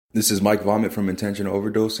This is Mike Vomit from Intentional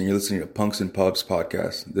Overdose, and you're listening to Punks and Pubs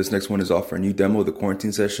podcast. This next one is off for a new demo of the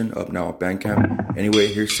Quarantine Session, up now at Bandcamp. Anyway,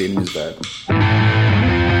 here's Satan is Bad.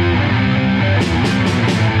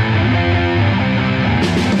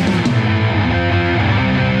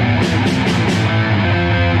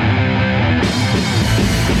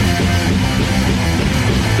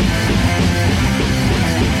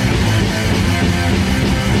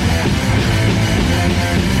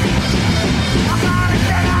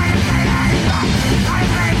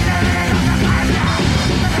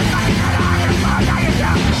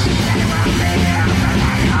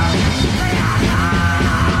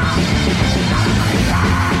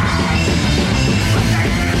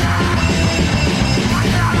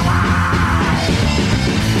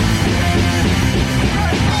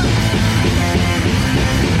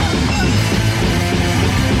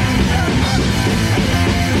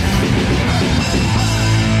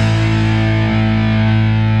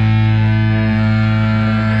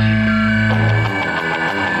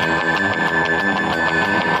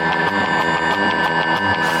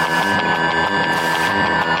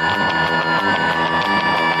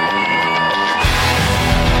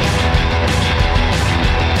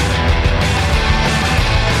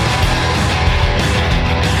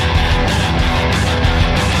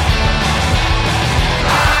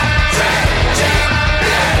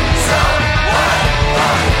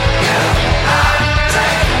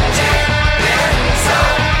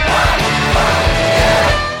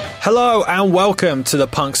 Hello and welcome to the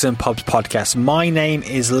Punks and Pubs podcast. My name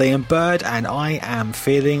is Liam Bird and I am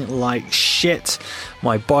feeling like shit.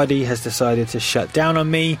 My body has decided to shut down on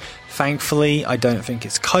me. Thankfully, I don't think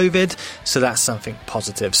it's COVID, so that's something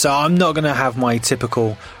positive. So I'm not going to have my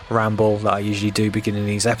typical ramble that I usually do beginning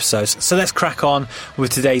these episodes. So let's crack on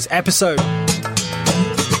with today's episode.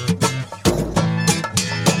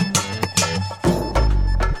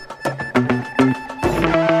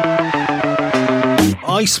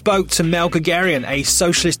 I spoke to Mel Gagarian, a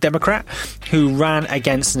socialist Democrat who ran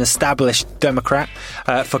against an established Democrat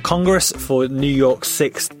for Congress for New York's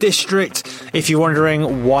 6th District. If you're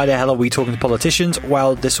wondering why the hell are we talking to politicians,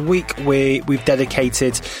 well, this week we've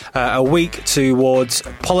dedicated a week towards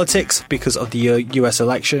politics because of the US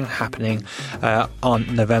election happening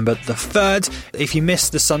on November the 3rd. If you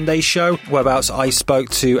missed the Sunday show, whereabouts I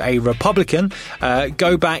spoke to a Republican,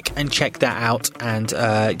 go back and check that out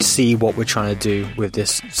and see what we're trying to do with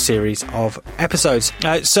this series of episodes.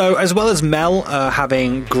 So as well as Mel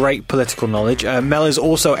having great political knowledge, Mel is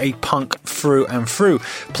also a punk through and through,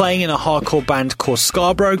 playing in a hardcore band called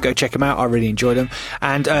Scarborough. Go check him out, I really enjoyed him.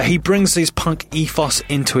 And he brings his punk ethos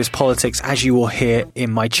into his politics, as you will hear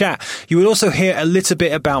in my chat. You will also hear a little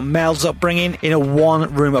bit about Mel's upbringing in a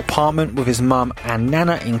one-room apartment with his mum and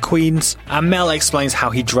Nana in Queens. And Mel explains how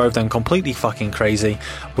he drove them completely fucking crazy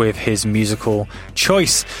with his musical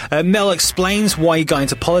choice. Mel explains why he got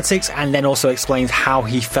into politics and then also explains how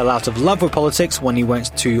he fell out of love with politics when he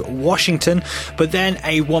went to Washington. But then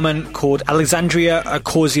a woman called Alexandria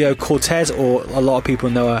Ocasio-Cortez, or a lot of people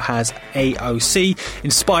know her as AOC,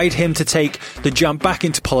 inspired him to take the jump back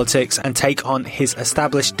into politics and take on his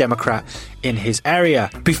established Democrat in his area.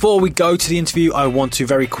 Before we go to the interview, I want to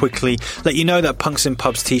very quickly let you know that Punks and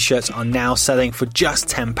Pubs t-shirts are now selling for just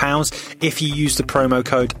 £10 if you use the promo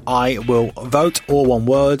code I will vote, all one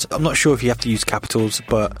word. I'm not sure if you have to use capitals,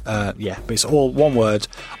 but it's all one word,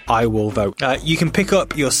 I will vote. You can pick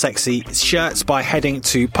up your sexy shirts by heading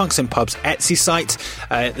to Punks and Pubs Etsy site.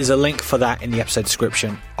 There's a link for that in the episode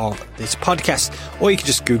description of this podcast, or you can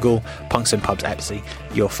just Google Punks and Pubs Etsy.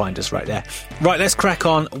 You'll find us right there. Right, let's crack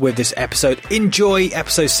on with this episode. Enjoy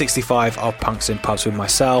episode 65 of Punks and Pubs with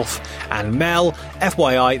myself and Mel.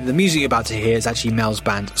 FYI, the music you're about to hear is actually Mel's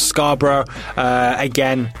band Scarborough.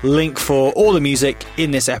 Again, link for all the music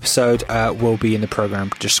in this episode will be in the program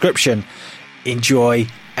description. Enjoy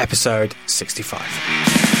episode 65.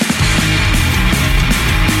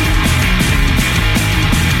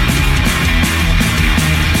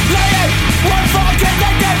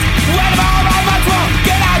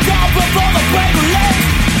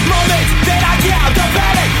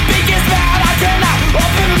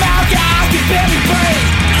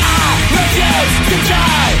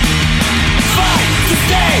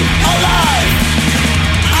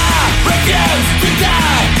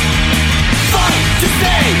 To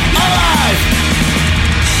stay alive.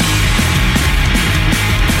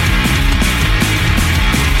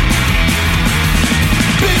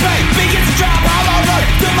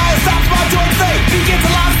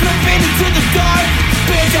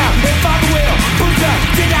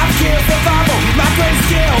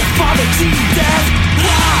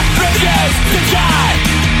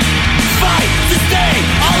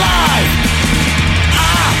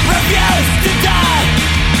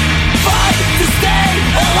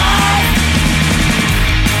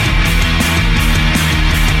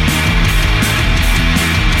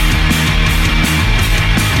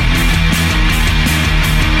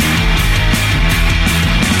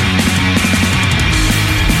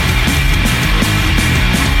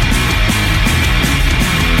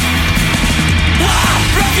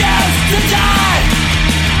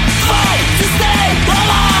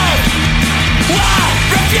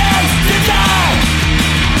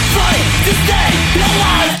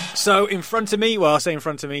 So in front of me, well, I say in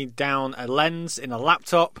front of me, down a lens in a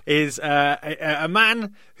laptop, is a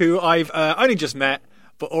man who I've only just met,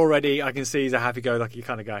 but already I can see he's a happy-go-lucky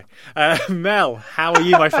kind of guy. Mel, how are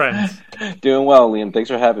you, my friend? Doing well, Liam.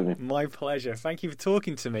 Thanks for having me. My pleasure. Thank you for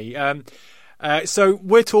talking to me. So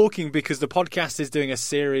we're talking because the podcast is doing a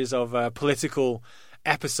series of political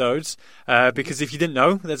episodes, because if you didn't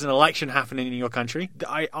know, there's an election happening in your country.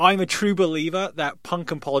 I'm a true believer that punk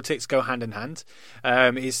and politics go hand in hand.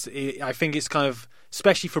 I think it's kind of,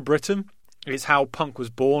 especially for Britain, it's how punk was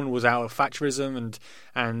born, was out of Thatcherism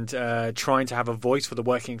and trying to have a voice for the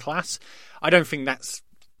working class. I don't think that's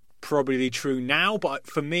probably true now, but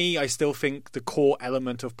for me, I still think the core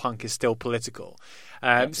element of punk is still political.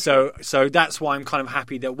 So that's why I'm kind of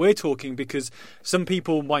happy that we're talking, because some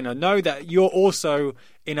people might not know that you're also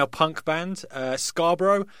in a punk band,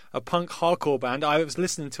 Scarborough, a punk hardcore band. I was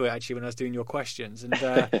listening to it actually when I was doing your questions, and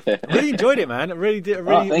I really enjoyed it, man. I really did,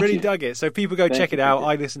 really dug it. So people go check it out.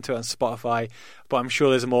 I listen to it on Spotify, but I'm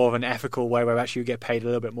sure there's more of an ethical way where actually you get paid a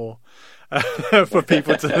little bit more for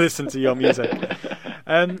people to listen to your music.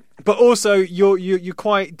 But also, you're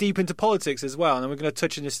quite deep into politics as well, and we're going to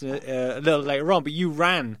touch on this a little later on. But you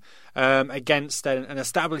ran against an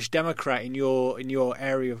established Democrat in your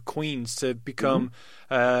area of Queens to become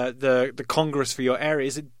the Congress for your area.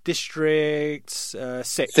 Is it District 6?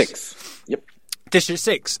 6. Yep. District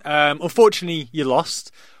 6. Unfortunately, you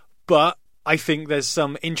lost, but I think there's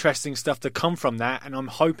some interesting stuff to come from that, and I'm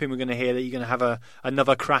hoping we're going to hear that you're going to have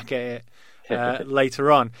another crack at it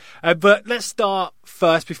later on. But let's start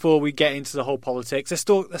first before we get into the whole politics.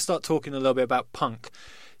 Let's start talking a little bit about punk.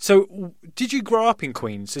 So, did you grow up in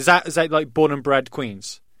Queens? Is that like born and bred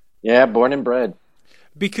Queens? Yeah, born and bred.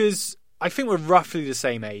 Because I think we're roughly the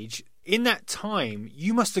same age. In that time,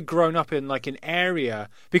 you must have grown up in like an area,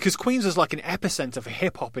 because Queens was like an epicenter for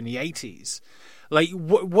hip hop in the 80s. Like,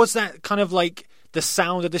 was that kind of like the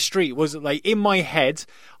sound of the street? Was it like, in my head,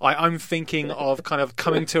 I'm thinking of kind of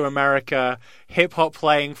coming to America, hip hop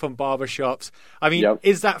playing from barbershops. I mean,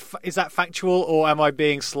 is that factual, or am I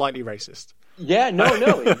being slightly racist? Yeah, no,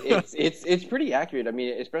 it's pretty accurate. I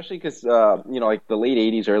mean, especially because like the late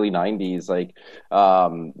 '80s, early '90s, like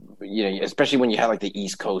especially when you had like the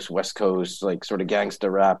East Coast, West Coast, like sort of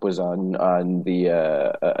gangsta rap was on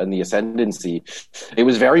the ascendancy. It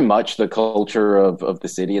was very much the culture of the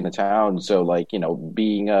city and the town. So like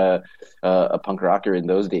being a punk rocker in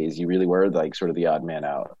those days, you really were like sort of the odd man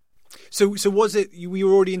out. So was it you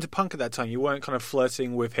were already into punk at that time? You weren't kind of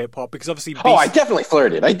flirting with hip hop, because obviously. Oh, I definitely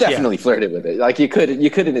flirted. Flirted with it. Like you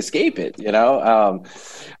couldn't escape it,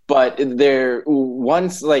 But there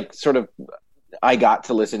once, like sort of, I got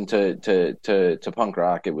to listen to punk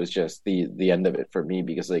rock. It was just the end of it for me,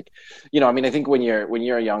 because like, I mean, I think when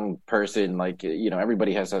you're a young person, like,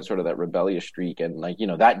 everybody has that sort of that rebellious streak, and like,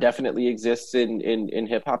 that definitely exists in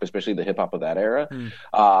hip hop, especially the hip hop of that era.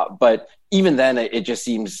 But even then, it just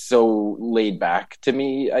seems so laid back to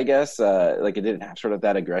me, I guess. Like it didn't have sort of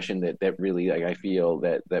that aggression that really, like, I feel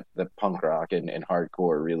that punk rock and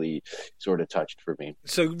hardcore really sort of touched for me.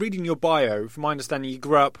 So reading your bio, from my understanding, you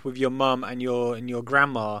grew up with your mum and your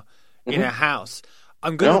grandma in a house.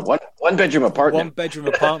 One bedroom apartment. 1 bedroom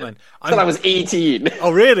apartment. Until I was 18.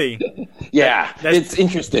 Oh, really? Yeah, it's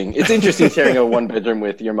interesting. It's interesting sharing a 1 bedroom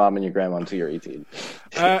with your mom and your grandma until you're 18.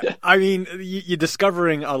 I mean, you're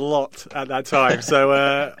discovering a lot at that time,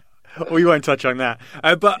 so we won't touch on that.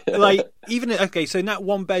 But like, so in that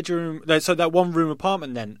 1 bedroom, so that 1 room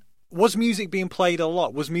apartment, then was music being played a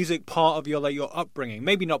lot? Was music part of your upbringing?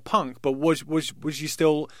 Maybe not punk, but was you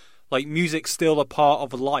still like music still a part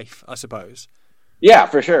of life, I suppose? Yeah,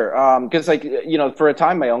 for sure. Because for a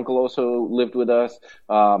time, my uncle also lived with us,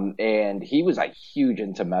 and he was like huge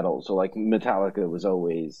into metal. So like Metallica was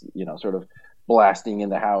always, sort of blasting in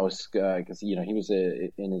the house, because he was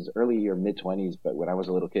in his early or mid 20s, but when I was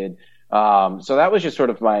a little kid. So that was just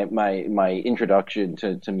sort of my introduction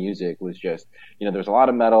to music, was just, there's a lot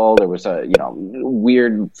of metal. There was a,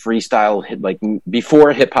 weird freestyle hit, like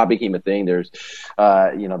before hip hop became a thing, there's,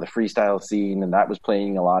 the freestyle scene, and that was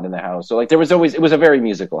playing a lot in the house. So like it was a very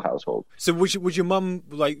musical household. So would your mum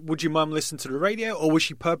listen to the radio, or would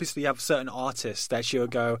she purposely have certain artists that she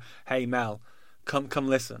would go, hey Mel, come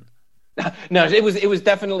listen? No, it was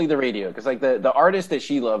definitely the radio, because like the artists that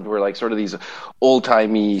she loved were like sort of these old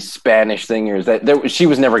timey Spanish singers that she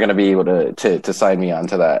was never going to be able to sign me on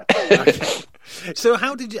to that. Okay. So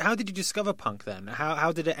how did you discover punk then?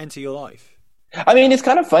 How did it enter your life? I mean, it's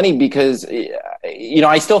kind of funny because,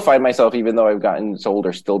 I still find myself, even though I've gotten so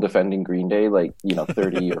older, still defending Green Day, like,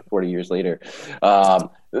 30 or 40 years later.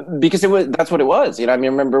 Because that's what it was. I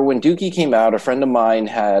remember when Dookie came out, a friend of mine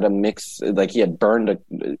had a mix, like he had burned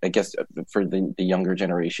I guess for the younger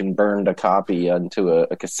generation, burned a copy onto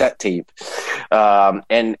a cassette tape. And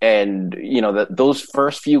those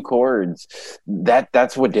first few chords,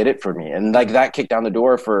 that's what did it for me. And like that kicked down the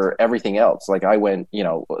door for everything else. Like I went,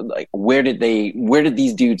 like where did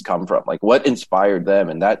these dudes come from? Like what inspired them?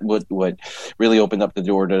 And that what really opened up the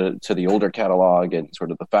door to the older catalog and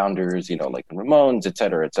sort of the founders, like the Ramones, et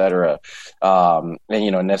cetera.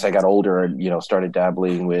 And as I got older, started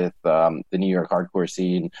dabbling with the New York hardcore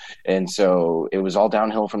scene, and so it was all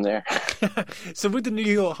downhill from there. So with the New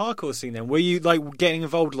York hardcore scene, then were you like getting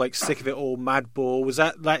involved, like Sick of It All, Madball? Was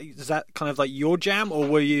that kind of like your jam, or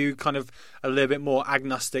were you kind of a little bit more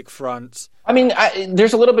agnostic front? I mean,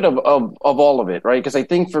 there's a little bit of all of it, right? Because I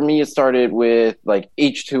think for me, it started with like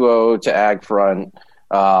H2O to Ag Front.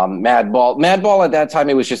 Madball at that time,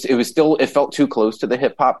 it felt too close to the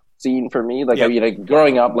hip hop scene for me. Like, yep.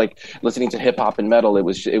 Growing up, like listening to hip hop and metal, it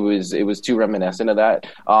was too reminiscent of that.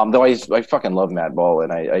 Though I fucking love Madball,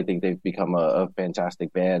 and I think they've become a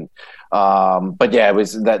fantastic band. But yeah, it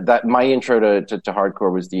was that my intro to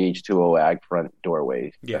hardcore was the H2O Ag Front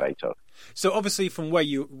doorway that I took. So obviously from where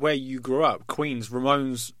you grew up, Queens,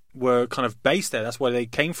 Ramones were kind of based there. That's where they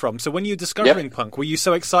came from. So when you were discovering punk, were you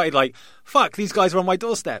so excited, like, fuck, these guys are on my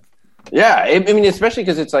doorstep? Yeah, I mean, especially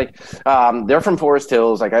because it's like they're from Forest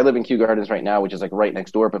Hills. Like I live in Kew Gardens right now, which is like right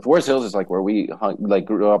next door. But Forest Hills is like where we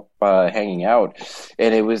grew up hanging out,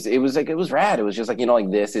 and it was rad. It was just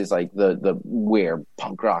like this is like the where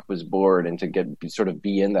punk rock was born, and to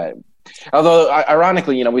be in that. Although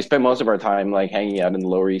ironically, we spent most of our time like hanging out in the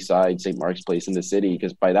Lower East Side, St. Mark's Place in the city,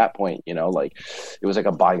 because by that point, like it was like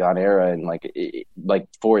a bygone era, and like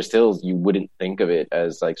Forest Hills, you wouldn't think of it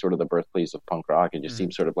as like sort of the birthplace of punk rock. It just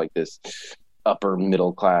seems sort of like this upper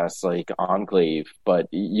middle class like enclave, but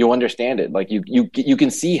you understand it. Like you can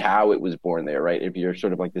see how it was born there, right? If you're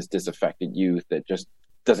sort of like this disaffected youth that just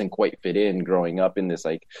doesn't quite fit in growing up in this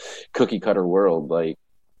like cookie cutter world, like.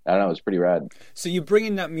 I don't know, it was pretty rad. So you're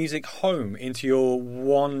bringing that music home into your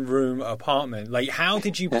one-room apartment. Like, how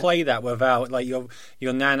did you play that without, like, your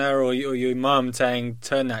nana or your mum saying,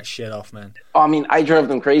 turn that shit off, man? I mean, I drove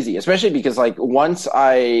them crazy, especially because, like, once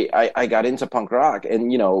I got into punk rock,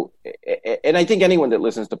 and, and I think anyone that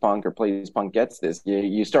listens to punk or plays punk gets this,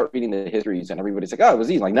 you start reading the histories, and everybody's like, oh, it was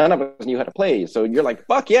easy. Like, none of us knew how to play. So you're like,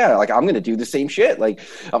 fuck yeah, like, I'm going to do the same shit. Like,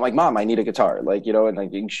 I'm like, Mom, I need a guitar. Like, and,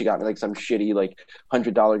 like, she got me, like, some shitty, like,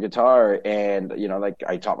 $100 guitar, and like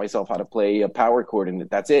I taught myself how to play a power chord, and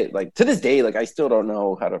that's it. Like to this day, like I still don't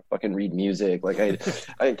know how to fucking read music. Like I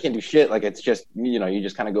can't do shit. Like it's just you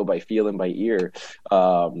just kind of go by feel and by ear.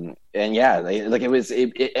 And yeah, like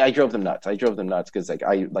I drove them nuts. I drove them nuts because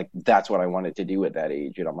like that's what I wanted to do at that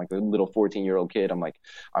age. I'm like a little 14-year-old kid. I'm like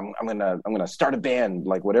I'm gonna start a band,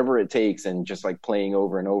 like whatever it takes, and just like playing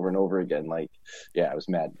over and over and over again. Like yeah, I was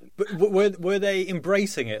mad. But were they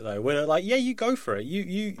embracing it though? Were they like, yeah, you go for it.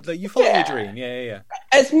 You follow your dream. Yeah.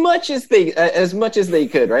 As much as they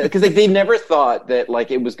could, right? Because like they never thought that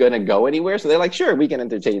like it was going to go anywhere. So they're like, sure, we can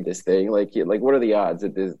entertain this thing. Like what are the odds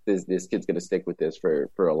that this kid's going to stick with this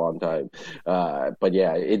for a long time? But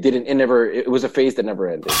yeah, it didn't. It was a phase that never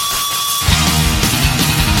ended.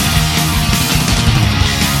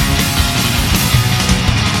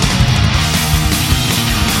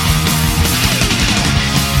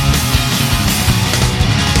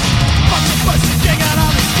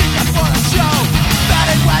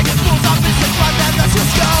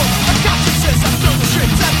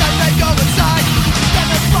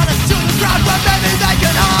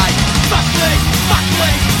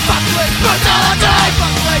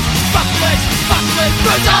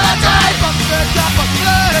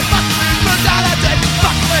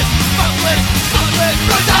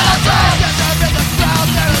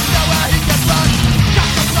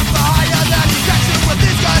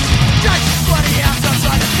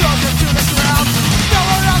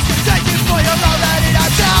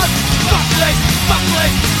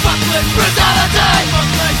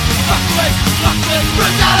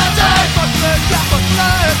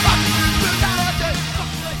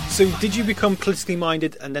 So did you become politically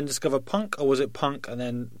minded and then discover punk, or was it punk and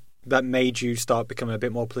then that made you start becoming a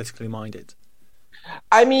bit more politically minded?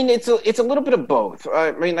 I mean, it's a little bit of both.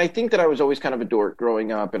 I mean, I think that I was always kind of a dork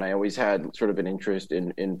growing up, and I always had sort of an interest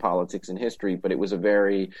in politics and history. But it was a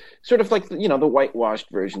very sort of like, you know, the whitewashed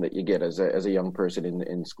version that you get as a young person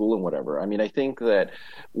in school and whatever. I mean, I think that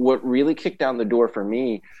what really kicked down the door for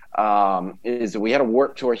me is we had a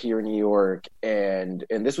Warped Tour here in New York, and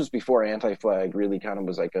this was before Anti-Flag really kind of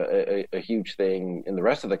was like a huge thing in the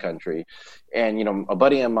rest of the country. And you know, a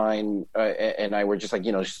buddy of mine and I were just like,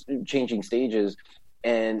 you know, changing stages.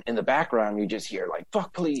 And in the background, you just hear like,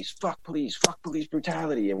 fuck police, fuck police, fuck police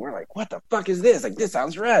brutality. And we're like, what the fuck is this? Like, this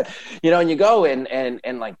sounds rad, you know, and you go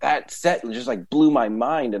and like that set just like blew my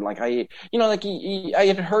mind. And like, I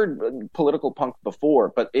had heard political punk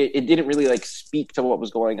before, but it didn't really like speak to what was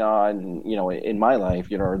going on, you know, in my life,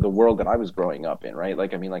 you know, or the world that I was growing up in. Right.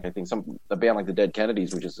 Like, I mean, like, I think a band like the Dead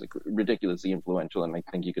Kennedys, which is like ridiculously influential. And I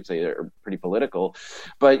think you could say they're pretty political,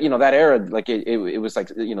 but you know, that era, like it was like,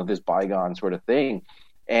 you know, this bygone sort of thing.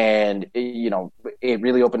 And, you know, it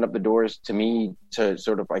really opened up the doors to me to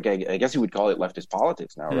sort of, like, I guess you would call it leftist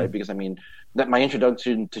politics now, right? Because, I mean, that my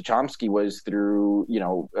introduction to Chomsky was through, you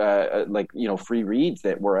know, like, you know, free reads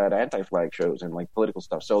that were at Anti-Flag shows and, like, political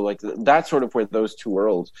stuff. So, like, that's sort of where those two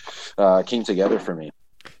worlds came together for me.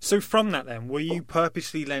 So from that then, were you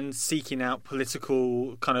purposely then seeking out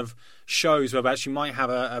political kind of shows where actually might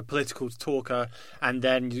have a political talker and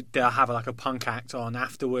then they'll have like a punk act on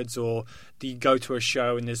afterwards, or do you go to a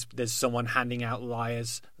show and there's someone handing out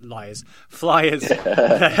flyers? There's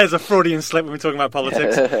a Freudian slip when we're talking about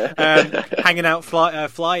politics. Hanging out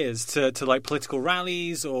flyers to like political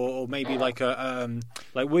rallies, or maybe like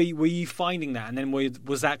like were you finding that, and then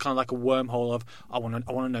was that kind of like a wormhole of I want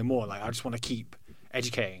to know more, like I just want to keep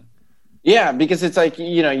educating? Yeah, because it's like,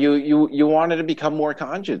 you know, you wanted to become more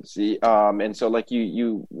conscious. And so like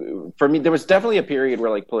you for me, there was definitely a period where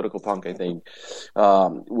like political punk, I think,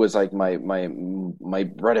 was like my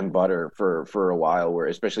bread and butter for a while, where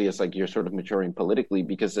especially as like you're sort of maturing politically,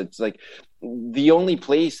 because it's like the only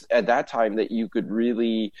place at that time that you could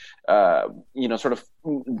really, you know, sort of,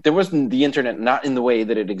 there wasn't the internet, not in the way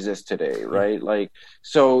that it exists today, right? Like,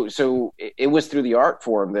 so it was through the art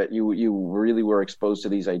form that you really were exposed to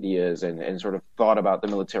these ideas and sort of thought about the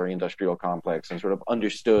military-industrial complex and sort of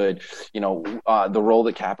understood, you know, the role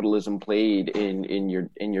that capitalism played in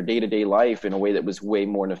your day-to-day life in a way that was way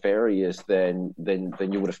more nefarious than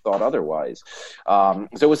you would have thought otherwise. So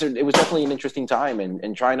it was definitely an interesting time,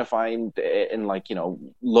 and trying to find in like, you know,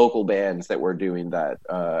 local bands that were doing that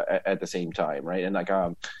at the same time, right? And like,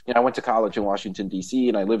 you know, I went to college in Washington, D.C.,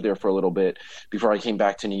 and I lived there for a little bit before I came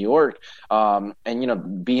back to New York. And, you know,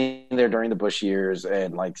 being there during the Bush years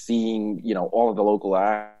and like seeing, you know, all of the local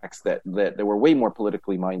acts that were way more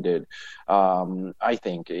politically minded, I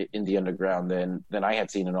think, in the underground than I had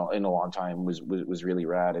seen in a long time was really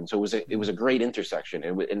rad. And so it was a great intersection.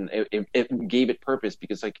 It gave it purpose,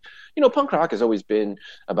 because like, you know, punk rock has always been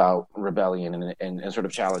about rebellion and sort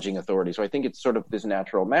of challenging authority. So I think it's sort of this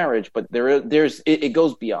natural marriage, but it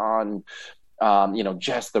goes beyond, you know,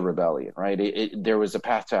 just the rebellion, right? There was a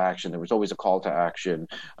path to action. There was always a call to action.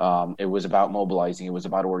 It was about mobilizing. It was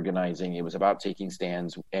about organizing. It was about taking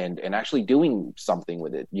stands and actually doing something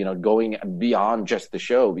with it, you know, going beyond just the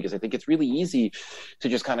show, because I think it's really easy to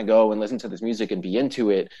just kind of go and listen to this music and be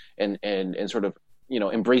into it and sort of, you know,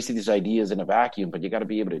 embrace these ideas in a vacuum, but you got to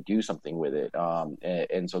be able to do something with it.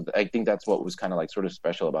 And so I think that's what was kind of like sort of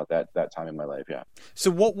special about that time in my life. Yeah. So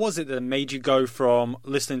what was it that made you go from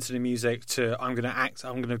listening to the music to I'm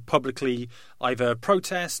going to publicly either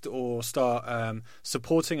protest or start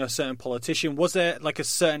supporting a certain politician? Was there like a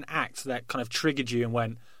certain act that kind of triggered you and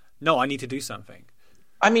went, no, I need to do something?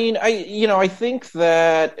 I mean, I think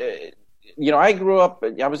that, you know, I grew up,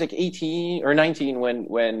 I was like 18 or 19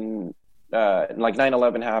 when like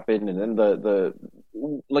 9/11 happened, and then the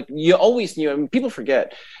like, you always knew, I mean, people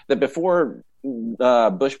forget that before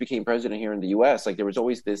Bush became president here in the U.S., like there was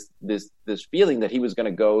always this feeling that he was going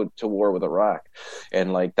to go to war with Iraq,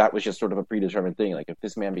 and like that was just sort of a predetermined thing. Like, if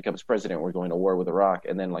this man becomes president, we're going to war with Iraq.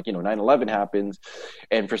 And then, like, you know, 9/11 happens,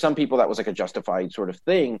 and for some people that was like a justified sort of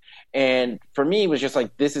thing, and for me it was just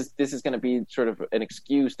like, this is going to be sort of an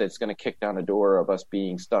excuse that's going to kick down the door of us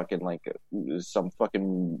being stuck in like some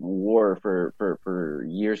fucking war for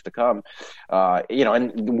years to come, you know,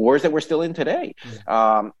 and wars that we're still in today.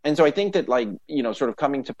 And so I think that, like, you know, sort of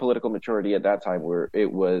coming to political maturity at that time, where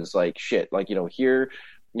it was like, shit, like, you know, here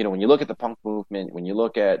when you look at the punk movement, when you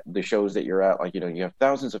look at the shows that you're at, like, you have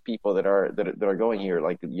thousands of people that are going here.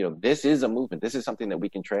 Like, this is a movement. This is something that we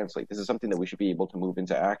can translate. This is something that we should be able to move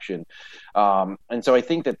into action. And so I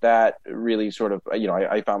think that really sort of,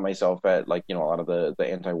 I found myself at, like, a lot of the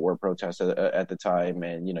anti-war protests at the time,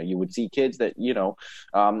 and you would see kids that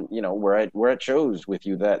were at shows with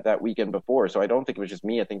you that weekend before. So I don't think it was just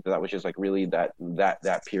me. I think that was just like really that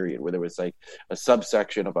period where there was like a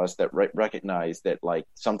subsection of us that recognized that like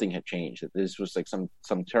something had changed, that this was like some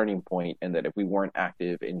turning point, and that if we weren't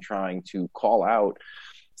active in trying to call out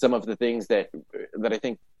some of the things that I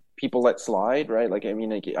think people let slide, right? Like, I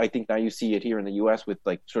mean, like, I think now you see it here in the U.S. with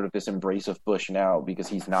like sort of this embrace of Bush now because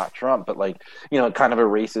he's not Trump, but like, it kind of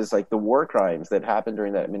erases like the war crimes that happened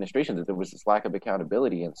during that administration, that there was this lack of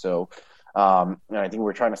accountability. And so, and I think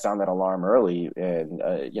we're trying to sound that alarm early, and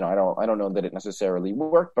I don't know that it necessarily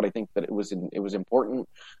worked, but I think that it was important.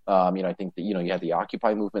 I think that you had the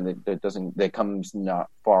Occupy movement that comes not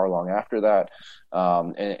far long after that,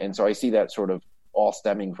 and so I see that sort of all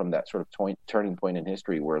stemming from that sort of turning point in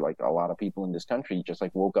history where like a lot of people in this country just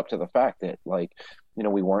like woke up to the fact that like,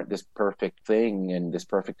 we weren't this perfect thing and this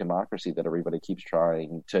perfect democracy that everybody keeps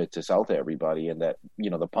trying to sell to everybody. And that,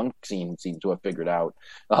 the punk scene seemed to have figured out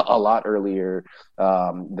a lot earlier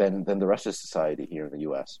than the rest of society here in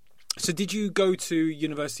the US. So did you go to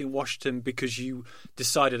University in Washington because you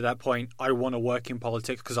decided at that point, I want to work in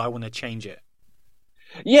politics because I want to change it?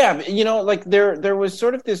 Yeah, like there was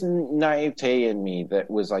sort of this naivete in me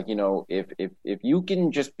that was like, if you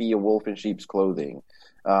can just be a wolf in sheep's clothing,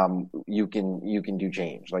 you can do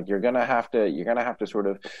change. Like you're gonna have to sort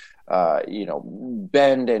of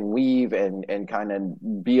bend and weave and kind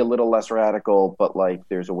of be a little less radical, but like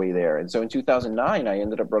there's a way there. And so in 2009, I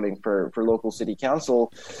ended up running for local city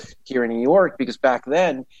council here in New York, because back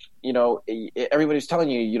then, everybody's telling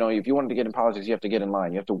you, if you wanted to get in politics, you have to get in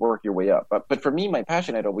line, you have to work your way up. But for me, my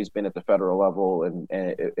passion had always been at the federal level,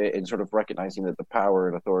 and sort of recognizing that the power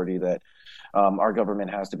and authority that our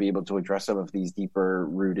government has to be able to address some of these deeper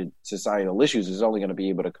rooted societal issues is only going to be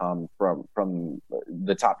able to come from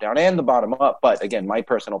the top down and the bottom up. But again, my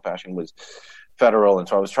personal passion was federal, and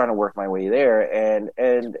so I was trying to work my way there, and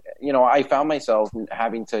I found myself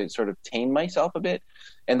having to sort of tame myself a bit,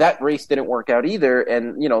 and that race didn't work out either.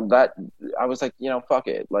 And that I was like, fuck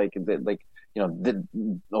it,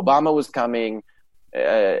 Obama was coming.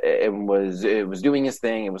 It was doing his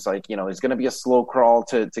thing. It was like, it's going to be a slow crawl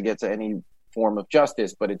to get to any form of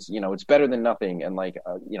justice, but it's better than nothing. And like,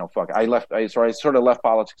 fuck, I sort of left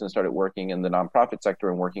politics and started working in the nonprofit sector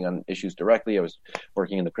and working on issues directly. I was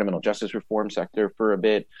working in the criminal justice reform sector for a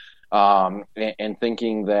bit, and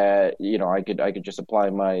thinking that, I could just apply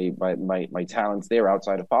my talents there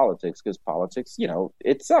outside of politics, because politics,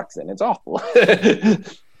 it sucks and it's awful.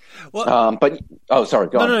 Well, sorry,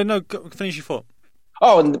 go on. No, finish your thought.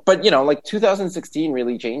 Oh, but like 2016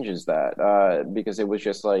 really changes that, because it was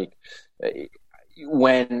just like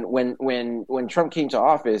when Trump came to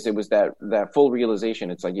office, it was that full realization.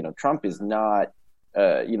 It's like, Trump is not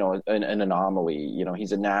an anomaly.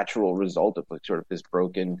 He's a natural result of like sort of this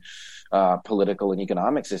broken political and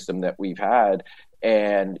economic system that we've had.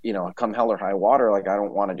 And come hell or high water, like I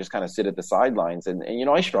don't want to just kind of sit at the sidelines. And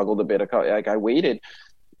I struggled a bit. Like I waited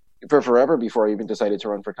for forever before I even decided to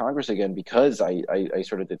run for Congress again, because I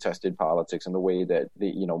sort of detested politics and the way that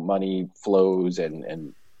money flows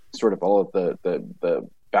and sort of all of the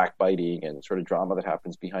backbiting and sort of drama that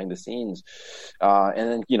happens behind the scenes.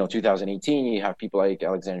 And then 2018, you have people like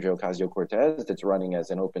Alexandria Ocasio-Cortez that's running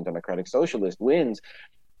as an open democratic socialist, wins.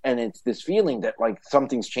 And it's this feeling that like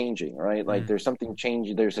something's changing, right? Like there's something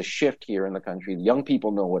changing. There's a shift here in the country. The young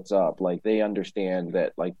people know what's up. Like they understand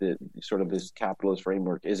that like the sort of this capitalist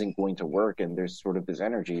framework isn't going to work. And there's sort of this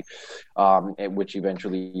energy, which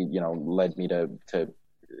eventually, led me to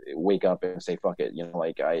wake up and say, fuck it.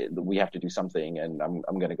 We have to do something, and I'm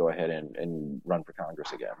going to go ahead and run for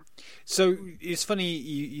Congress again. So it's funny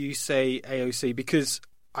you say AOC, because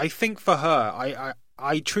I think for her,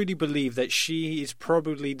 I truly believe that she is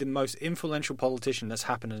probably the most influential politician that's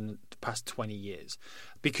happened in the past 20 years,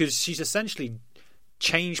 because she's essentially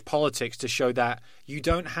changed politics to show that you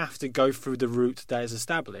don't have to go through the route that is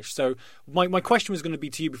established. So my question was going to be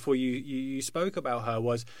to you before you spoke about her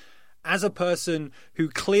was, as a person who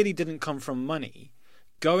clearly didn't come from money,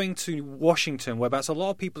 going to Washington, whereabouts a lot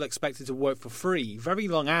of people expected to work for free, very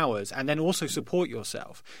long hours, and then also support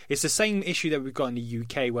yourself. It's the same issue that we've got in the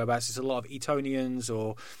UK, whereabouts it's a lot of Etonians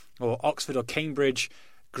or Oxford or Cambridge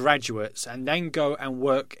graduates, and then go and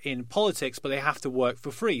work in politics, but they have to work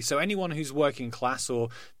for free. So anyone who's working class or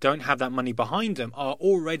don't have that money behind them are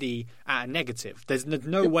already at a negative. There's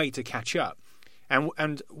no way to catch up.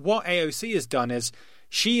 And what AOC has done is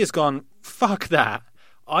she has gone, fuck that.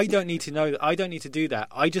 I don't need to know that. I don't need to do that.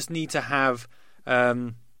 I just need to have,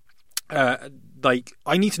 I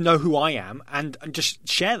need to know who I am and just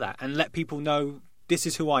share that and let people know this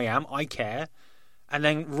is who I am. I care, and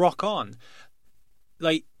then rock on.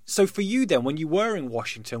 So for you then, when you were in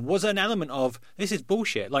Washington, was there an element of this is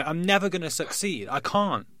bullshit? Like, I'm never going to succeed. I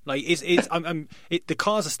can't. Like, the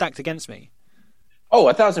cards are stacked against me. Oh,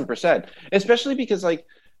 1,000%. Especially because, like,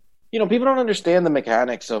 people don't understand the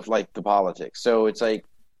mechanics of, like, the politics. So it's like,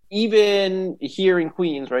 even here in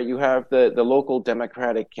Queens, right, you have the local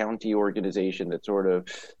Democratic county organization that sort of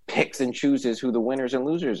picks and chooses who the winners and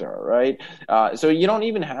losers are, right? So you don't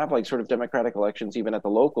even have like sort of Democratic elections even at the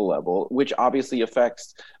local level, which obviously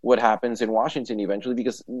affects what happens in Washington eventually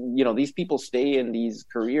because, these people stay in these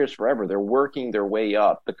careers forever. They're working their way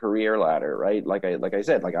up the career ladder, right? Like I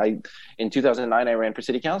said, in 2009, I ran for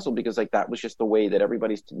city council because like that was just the way that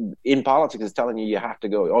everybody's in politics is telling you have to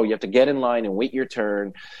go. Oh, you have to get in line and wait your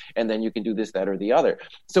turn. And then you can do this, that, or the other.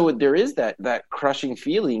 So there is that crushing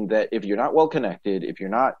feeling that if you're not well connected, if you're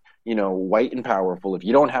not, white and powerful, if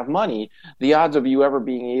you don't have money, the odds of you ever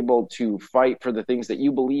being able to fight for the things that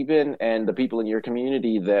you believe in and the people in your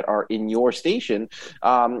community that are in your station,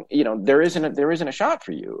 there isn't a shot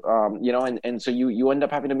for you, and so you end up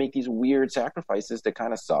having to make these weird sacrifices that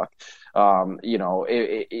kind of suck,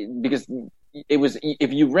 because it was,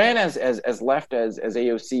 if you ran as left as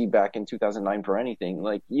AOC back in 2009 for anything,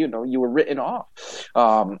 like, you were written off.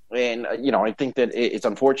 I think that it's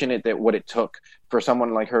unfortunate that what it took for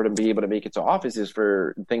someone like her to be able to make it to office is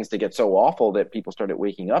for things to get so awful that people started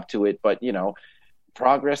waking up to it. But,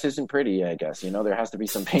 progress isn't pretty, I guess. There has to be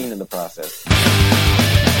some pain in the process.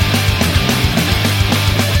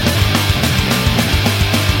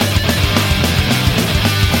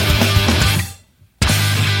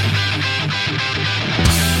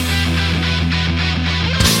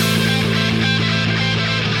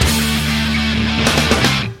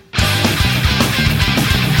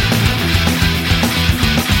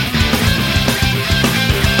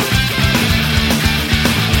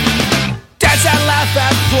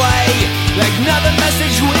 Like another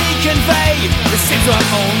message we convey, it seems we're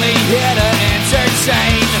only here to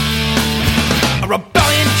entertain. A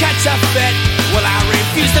rebellion catch a fit, well I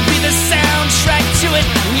refuse to be the soundtrack to it.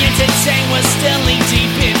 We entertain, we're still knee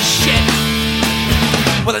deep in shit.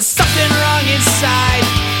 Well there's something wrong inside,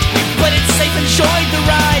 we played it safe, enjoyed the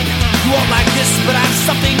ride. You won't like this, but I have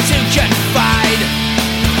something to confide.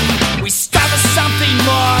 We strive for something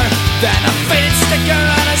more than a faded sticker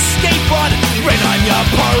on a skateboard. Rain on your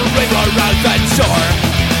parade or out the door.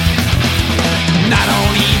 I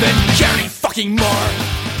don't even care any fucking more.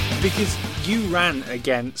 Because you ran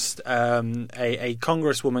against a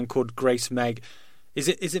congresswoman called Grace Meg. Is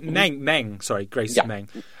it Meng? Meng, sorry, Grace Meng.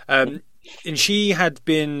 And she had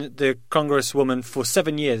been the congresswoman for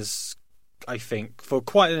 7 years, I think, for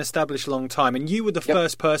quite an established long time. And you were the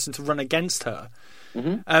first person to run against her.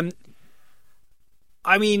 Mm-hmm.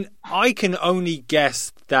 I mean, I can only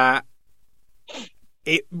guess that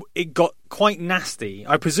it got quite nasty.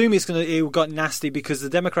 I presume it got nasty because the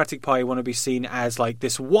Democratic Party want to be seen as like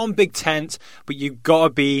this one big tent, but you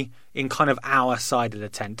gotta be in kind of our side of the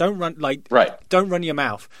tent. Don't run your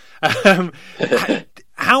mouth.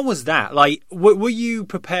 How was that? Like, were you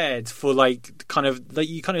prepared for you kind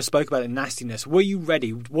of spoke about the nastiness? Were you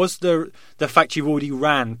ready? Was the fact you already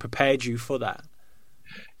ran prepared you for that?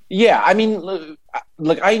 Yeah, I mean,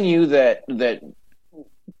 look, I knew that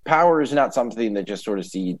power is not something that just sort of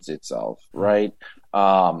seeds itself, right?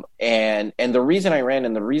 And the reason I ran,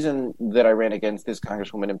 and the reason that I ran against this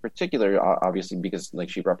congresswoman in particular, obviously because like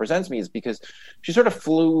she represents me, is because she sort of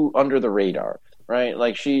flew under the radar, right?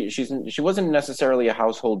 Like she wasn't necessarily a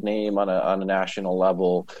household name on a national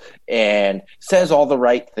level, and says all the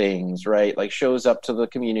right things, right? Like shows up to the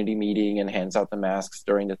community meeting and hands out the masks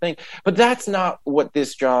during the thing. But that's not what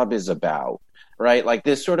this job is about, right? Like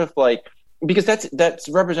this sort of like, because that's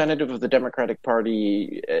representative of the Democratic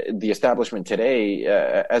Party, the establishment today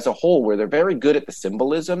as a whole, where they're very good at the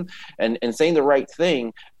symbolism and saying the right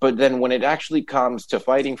thing. But then when it actually comes to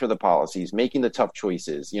fighting for the policies, making the tough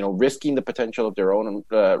choices, risking the potential of their own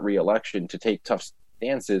reelection to take tough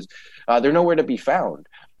stances, they're nowhere to be found.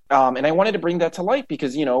 And I wanted to bring that to light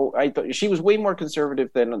because, I thought she was way more conservative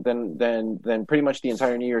than pretty much the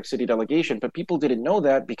entire New York City delegation. But people didn't know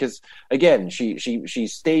that because, again, she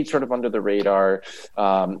stayed sort of under the radar,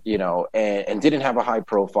 and didn't have a high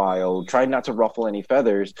profile, tried not to ruffle any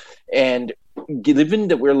feathers. And given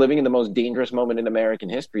that we're living in the most dangerous moment in American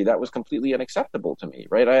history, that was completely unacceptable to me,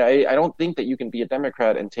 right? I don't think that you can be a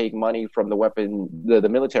Democrat and take money from the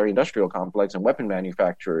military industrial complex and weapon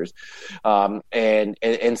manufacturers, and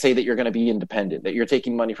say that you're going to be independent, that you're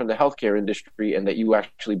taking money from the healthcare industry, and that you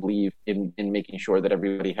actually believe in making sure that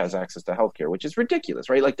everybody has access to healthcare, which is ridiculous,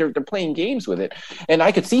 right? Like they're playing games with it, and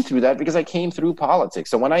I could see through that because I came through politics.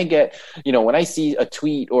 So when I get, when I see a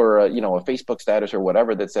tweet or a Facebook status or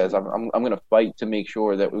whatever that says I'm going to fight to make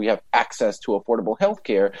sure that we have access to affordable health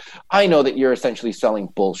care, I know that you're essentially selling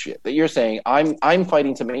bullshit. That you're saying I'm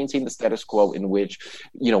fighting to maintain the status quo in which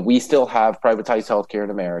we still have privatized health care in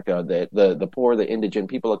America, that the poor, the indigent,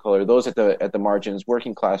 people of color, those at the margins,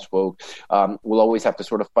 working class folk will always have to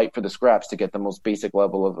sort of fight for the scraps to get the most basic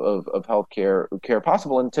level of health care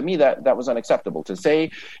possible. And to me that was unacceptable. To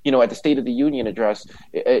say at the State of the Union address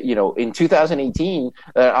in 2018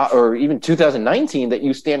 or even 2019 that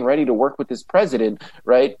you stand ready to work with this president,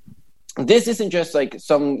 right? This isn't just like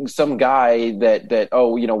some guy that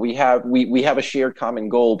we have a shared common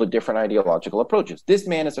goal but different ideological approaches. This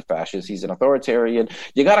man is a fascist. He's an authoritarian.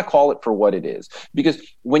 You got to call it for what it is, because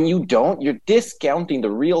when you don't, you're discounting the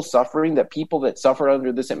real suffering that people that suffer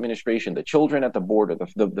under this administration, the children at the border,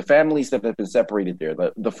 the families that have been separated there,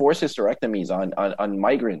 the forced hysterectomies on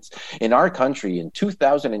migrants in our country in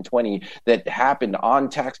 2020 that happened on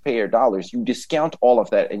taxpayer dollars. You discount all of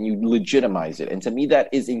that and you legitimize it. And to me, that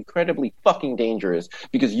is incredibly fucking dangerous,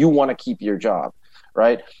 because you want to keep your job,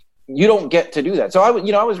 right? You don't get to do that. So I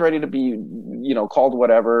was ready to be, called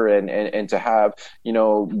whatever, and to have,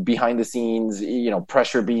 behind the scenes,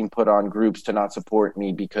 pressure being put on groups to not support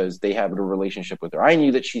me because they have a relationship with her. I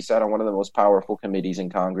knew that she sat on one of the most powerful committees in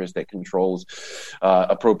Congress that controls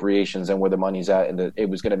appropriations and where the money's at, and that it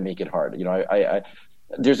was going to make it hard.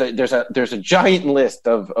 There's a giant list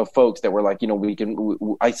of folks that were like,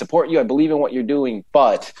 I support you, I believe in what you're doing,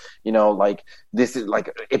 but this is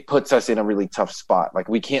like, it puts us in a really tough spot. Like,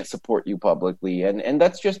 we can't support you publicly, and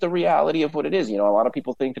that's just the reality of what it is. A lot of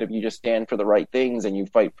people think that if you just stand for the right things and you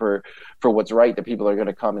fight for what's right, that people are going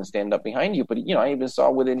to come and stand up behind you. But I even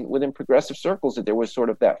saw within progressive circles that there was sort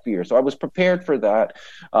of that fear. So I was prepared for that,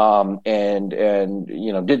 and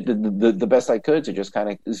did the best I could to just kind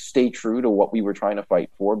of stay true to what we were trying to fight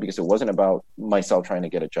for, because it wasn't about myself trying to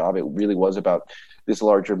get a job. It really was about this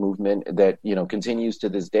larger movement that continues to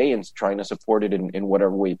this day, and trying to support it in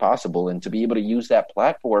whatever way possible, and to be able to use that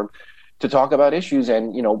platform to talk about issues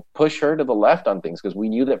and push her to the left on things, because we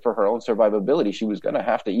knew that for her own survivability she was going to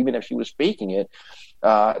have to, even if she was faking it,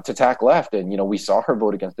 to tack left. And we saw her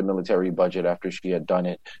vote against the military budget after she had done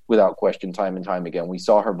it without question time and time again. We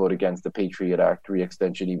saw her vote against the Patriot Act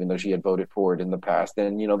re-extension, even though she had voted for it in the past.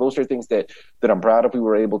 And those are things that I'm proud of we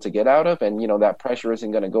were able to get out of. And that pressure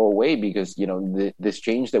isn't going to go away, because this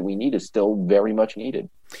change that we need is still very much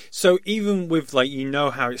needed. So even with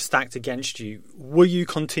how it's stacked against you, will you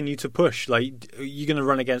continue to push? Are you going to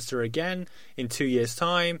run against her again in 2 years'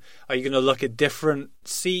 time? Are you going to look at different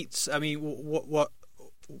seats? I mean, what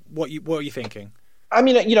are you thinking? I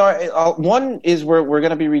mean, one is we're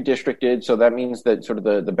going to be redistricted, so that means that sort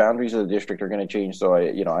of the boundaries of the district are going to change. So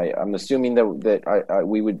I'm assuming that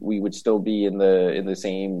we would still be in the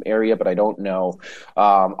same area, but I don't know.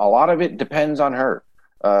 A lot of it depends on her.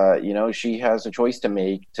 She has a choice to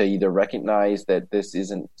make, to either recognize that this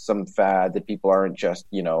isn't some fad, that people aren't just,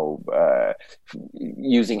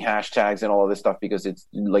 using hashtags and all of this stuff because it's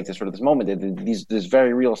like this moment, that there's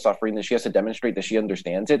very real suffering, that she has to demonstrate that she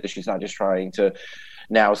understands it, that she's not just trying to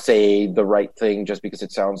now say the right thing just because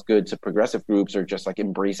it sounds good to progressive groups, or just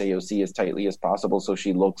embrace AOC as tightly as possible so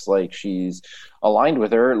she looks like she's aligned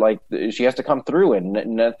with her. Like, she has to come through, and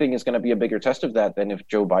nothing is going to be a bigger test of that than if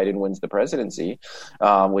Joe Biden wins the presidency,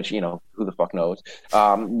 which who the fuck knows,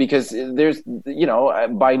 because there's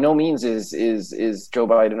by no means is Joe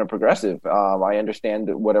Biden a progressive. I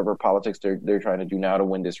understand whatever politics they're trying to do now to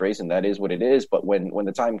win this race, and that is what it is. But when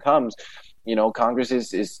the time comes, Congress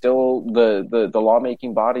is still the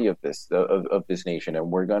lawmaking body of this nation,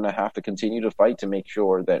 and we're going to have to continue to fight to make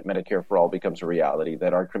sure that Medicare for all becomes a reality,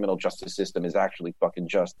 that our criminal justice system is actually fucking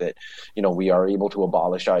just, that we are able to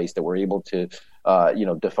abolish ICE, that we're able to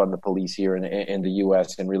defund the police here in the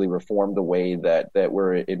U.S. and really reform the way that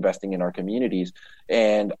we're investing in our communities.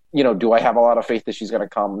 And do I have a lot of faith that she's going to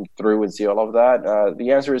come through and see all of that?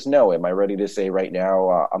 The answer is no. Am I ready to say right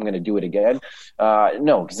now I'm going to do it again?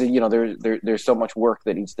 No, because there's so much work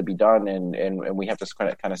that needs to be done, and we have to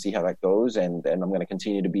kind of see how that goes. And I'm going to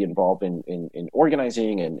continue to be involved in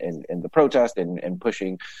organizing and the protest and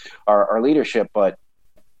pushing our leadership. But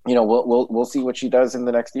we'll see what she does in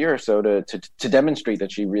the next year or so to demonstrate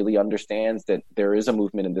that she really understands that there is a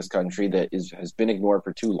movement in this country that has been ignored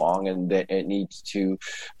for too long, and that it needs to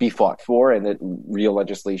be fought for, and that real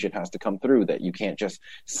legislation has to come through, that you can't just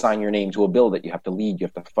sign your name to a bill, that you have to lead, you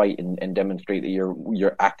have to fight and demonstrate that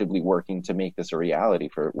you're actively working to make this a reality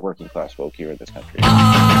for working class folk here in this country.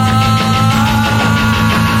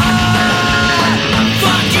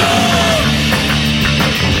 Fuck you!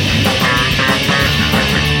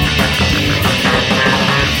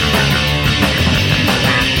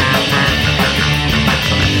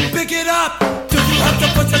 Pick it up! Do you have to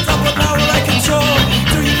put yourself with power like control?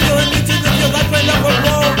 Do you feel a need to live your life right up a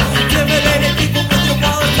roll? Intimidating people with your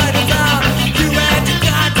wallet lighters out. You had your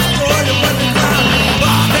God destroyed and run the crowd.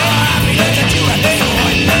 All the happiness that you have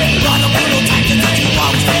enjoyed. All the brutal tactics that you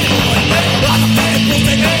always enjoyed. All the fucking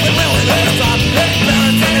bullshit that we will never stop.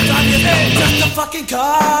 Parents and it's obvious, just a fucking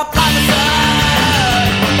cop.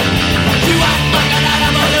 Homicide. You act like an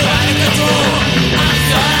animal, you're out of control. I'm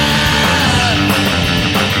sad.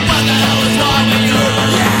 What the hell is wrong with you?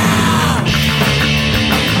 Yeah!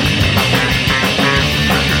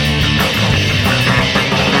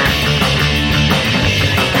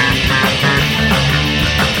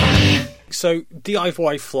 So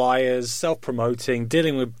DIY flyers, self-promoting,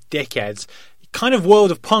 dealing with dickheads, kind of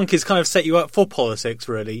world of punk is kind of set you up for politics,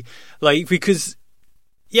 really. Like, because,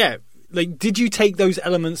 yeah, like, did you take those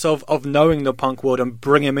elements of knowing the punk world and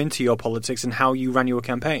bring them into your politics and how you ran your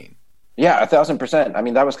campaign? Yeah, 1,000%. I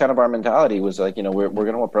mean, that was kind of our mentality, was like, we're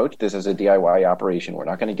going to approach this as a DIY operation. We're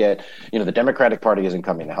not going to get, the Democratic Party isn't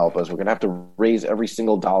coming to help us. We're going to have to raise every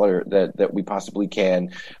single dollar that we possibly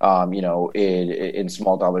can, in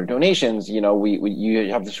small dollar donations. You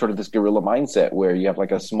have this guerrilla mindset where you have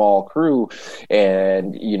like a small crew,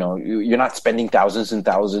 and, you're not spending thousands and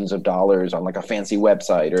thousands of dollars on like a fancy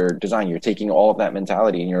website or design. You're taking all of that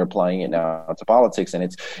mentality and you're applying it now to politics. And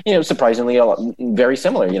it's, surprisingly very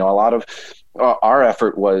similar. A lot of our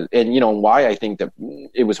effort was, and why I think that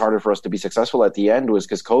it was harder for us to be successful at the end was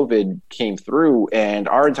because COVID came through, and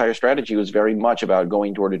our entire strategy was very much about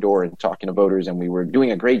going door to door and talking to voters, and we were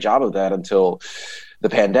doing a great job of that until the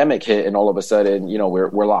pandemic hit, and all of a sudden,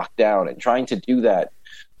 we're locked down, and trying to do that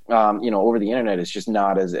over the internet is just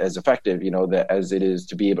not as effective, as it is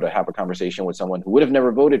to be able to have a conversation with someone who would have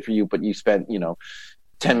never voted for you, but you spent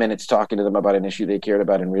 10 minutes talking to them about an issue they cared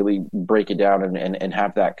about and really break it down and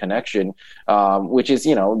have that connection, which is,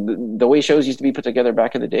 the way shows used to be put together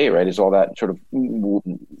back in the day, right? Is all that sort of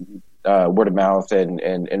word of mouth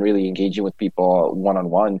and really engaging with people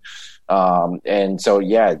one-on-one. And so,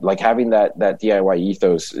 yeah, like having that DIY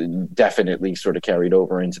ethos definitely sort of carried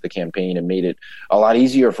over into the campaign and made it a lot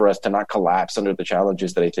easier for us to not collapse under the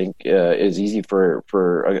challenges that I think is easy for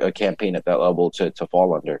a campaign at that level to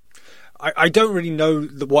fall under. I don't really know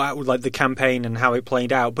the campaign and how it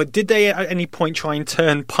played out, but did they at any point try and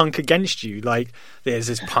turn punk against you? Like, there's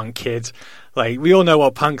this punk kid. Like, we all know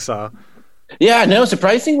what punks are. Yeah, no,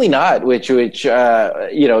 surprisingly not. Which is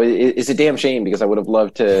a damn shame, because I would have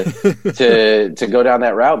loved to to go down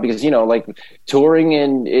that route, because like touring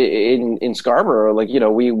in Scarborough, like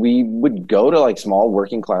we would go to like small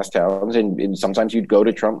working class towns, and sometimes you'd go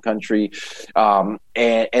to Trump country,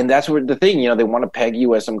 and that's where the thing, they want to peg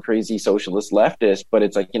you as some crazy socialist leftist, but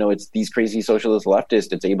it's like it's these crazy socialist leftists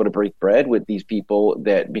that's able to break bread with these people,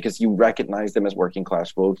 that because you recognize them as working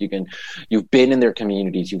class folk, you've been in their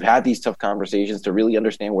communities, you've had these tough conversations to really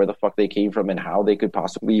understand where the fuck they came from and how they could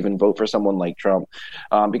possibly even vote for someone like Trump,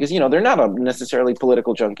 because they're not necessarily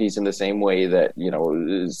political junkies in the same way that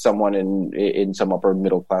someone in some upper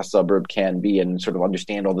middle class suburb can be, and sort of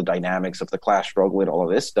understand all the dynamics of the class struggle and all of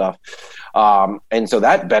this stuff. And so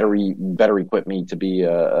that better equip me to be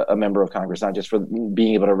a member of Congress, not just for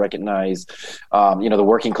being able to recognize the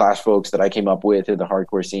working class folks that I came up with in the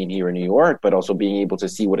hardcore scene here in New York, but also being able to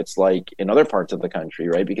see what it's like in other parts of the country,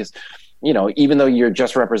 right? Because even though you're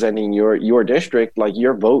just representing your district, like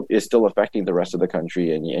your vote is still affecting the rest of the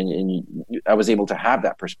country. And I was able to have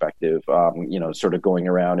that perspective, sort of going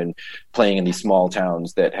around and playing in these small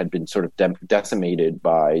towns that had been sort of decimated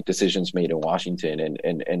by decisions made in Washington,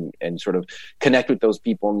 and sort of connect with those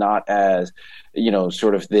people, not as,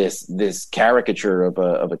 sort of this caricature of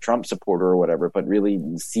a Trump supporter or whatever, but really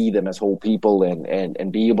see them as whole people,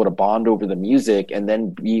 and be able to bond over the music, and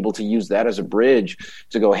then be able to use that as a bridge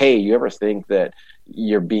to go, hey, you ever think that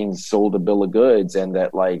you're being sold a bill of goods, and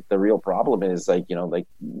that like the real problem is like, you know, like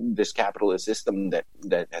this capitalist system that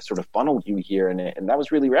has sort of funneled you here, and that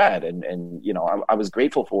was really rad, and you know, I was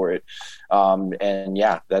grateful for it, and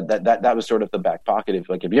yeah, that was sort of the back pocket. If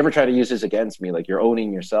you ever try to use this against me, like, you're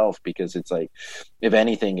owning yourself, because it's like, if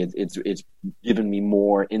anything, it's given me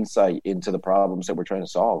more insight into the problems that we're trying to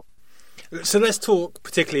solve. So let's talk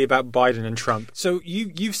particularly about Biden and Trump. So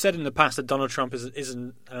you've said in the past that Donald Trump is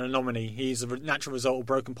an anomaly. He's a natural result of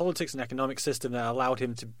broken politics and economic system that allowed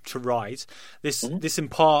him to rise. This in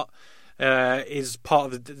part is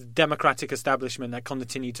part of the Democratic establishment that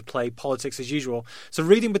continue to play politics as usual. So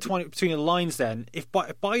reading between the lines then, if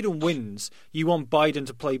Biden wins, you want Biden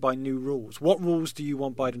to play by new rules. What rules do you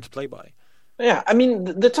want Biden to play by? Yeah, I mean,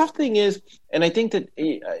 the tough thing is, and I think that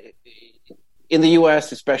in the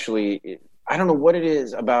U.S. especially, I don't know what it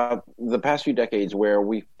is about the past few decades where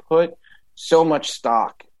we put so much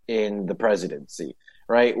stock in the presidency,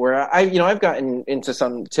 right? Where I've gotten into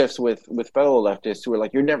some tiffs with fellow leftists who are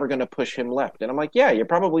like, you're never going to push him left. And I'm like, yeah, you're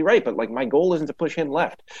probably right. But like, my goal isn't to push him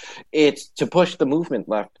left. It's to push the movement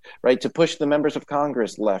left, right? To push the members of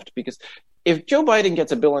Congress left. Because if Joe Biden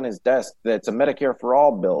gets a bill on his desk that's a Medicare for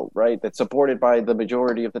all bill, right, that's supported by the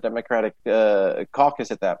majority of the Democratic caucus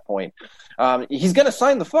at that point, he's going to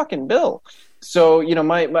sign the fucking bill. So, you know,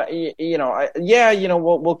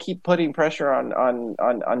 we'll keep putting pressure on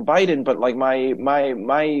Biden, but like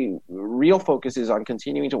my real focus is on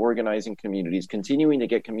continuing to organize in communities, continuing to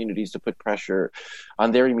get communities to put pressure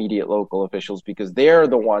on their immediate local officials, because they're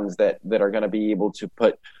the ones that are going to be able to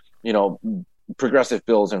put, you know, progressive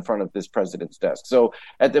bills in front of this president's desk. So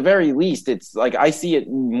at the very least, it's like, I see it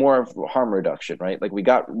more of harm reduction, right? Like, we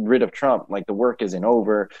got rid of Trump, like the work isn't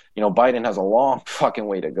over. You know, Biden has a long fucking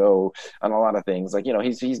way to go on a lot of things. Like, you know,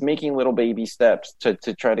 he's making little baby steps to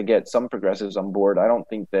try to get some progressives on board. I don't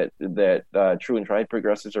think that true and tried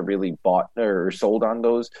progressives are really bought or sold on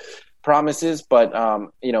those promises, but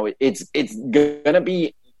you know, it's gonna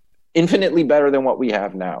be infinitely better than what we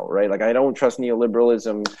have now, right? Like, I don't trust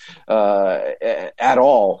neoliberalism at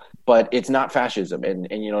all, but it's not fascism. And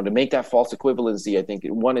you know, to make that false equivalency, I think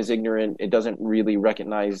one is ignorant. It doesn't really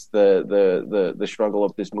recognize the struggle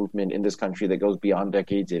of this movement in this country that goes beyond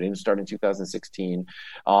decades. It didn't start in 2016,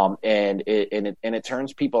 and it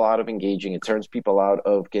turns people out of engaging. It turns people out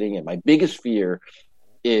of getting it. My biggest fear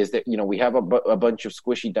is that, you know, we have a bunch of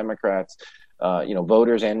squishy Democrats, you know,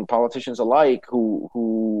 voters and politicians alike,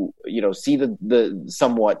 who you know, see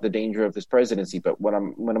the danger of this presidency. But what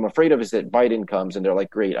I'm afraid of is that Biden comes and they're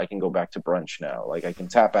like, great, I can go back to brunch now. Like, I can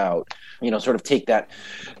tap out, you know, sort of take that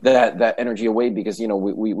energy away, because, you know,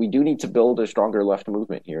 we do need to build a stronger left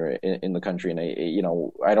movement here in the country. And you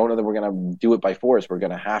know, I don't know that we're going to do it by force. We're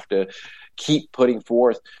going to have to keep putting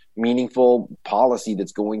forth meaningful policy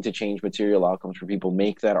that's going to change material outcomes for people.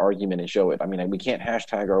 Make that argument and show it. I mean, we can't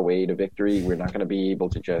hashtag our way to victory. We're not going to be able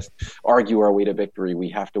to just argue our way to victory. We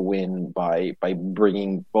have to win by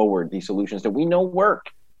bringing forward these solutions that we know work.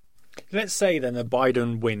 Let's say then that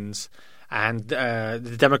Biden wins and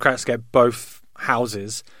the Democrats get both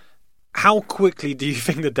houses. How quickly do you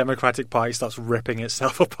think the Democratic Party starts ripping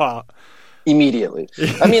itself apart? Immediately.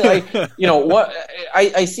 I mean, like, you know, what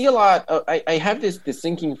I see a lot. I have this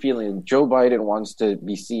sinking feeling Joe Biden wants to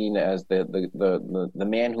be seen as the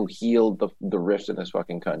man who healed the rifts in this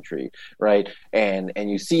fucking country, right? And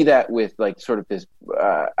you see that with like sort of this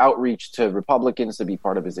outreach to Republicans to be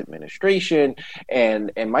part of his administration.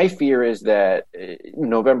 And my fear is that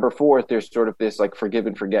November 4th, there's sort of this like forgive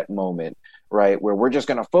and forget moment, right, where we're just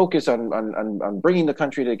going to focus on bringing the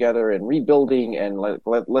country together and rebuilding, and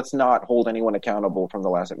let's not hold anyone accountable from the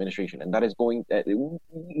last administration. And that is going,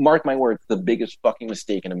 mark my words, the biggest fucking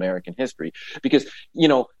mistake in American history. Because, you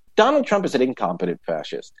know, Donald Trump is an incompetent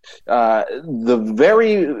fascist. It's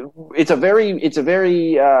a very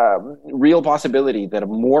real possibility that a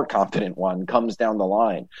more competent one comes down the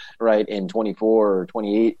line, right, in 24 or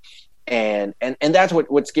 28. And that's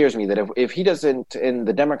what scares me, that if he doesn't, and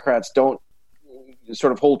the Democrats don't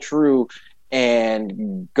sort of hold true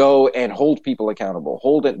and go and hold people accountable,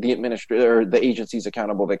 hold the administrator or the agencies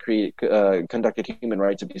accountable that conducted human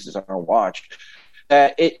rights abuses on our watch,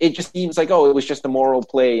 it just seems like, oh, it was just a moral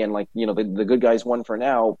play, and like, you know, the good guys won for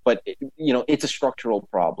now. But you know, it's a structural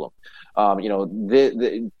problem. You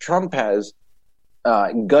know, Trump has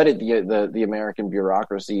gutted the American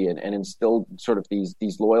bureaucracy and instilled sort of these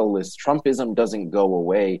loyalists. Trumpism doesn't go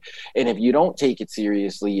away, and if you don't take it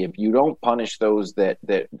seriously, if you don't punish those that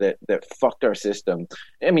fucked our system,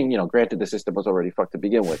 I mean, you know, granted the system was already fucked to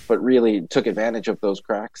begin with, but really took advantage of those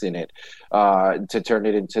cracks in it to turn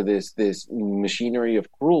it into this machinery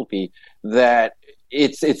of cruelty, that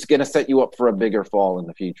it's going to set you up for a bigger fall in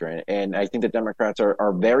the future. And I think the Democrats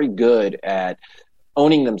are very good at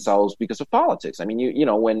owning themselves because of politics. I mean, you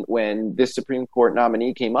know, when this Supreme Court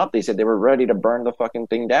nominee came up, they said they were ready to burn the fucking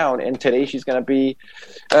thing down. And today she's going to be,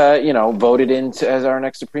 voted in as our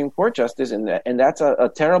next Supreme Court justice. And that's a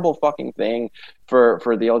terrible fucking thing for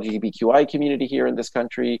the LGBTQI community here in this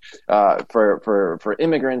country, for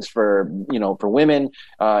immigrants, for women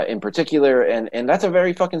in particular. And that's a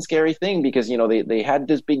very fucking scary thing because, you know, they had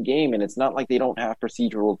this big game, and it's not like they don't have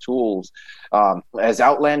procedural tools, as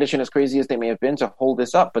outlandish and as crazy as they may have been, to hold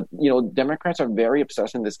this up. But, you know, Democrats are very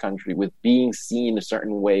obsessed in this country with being seen a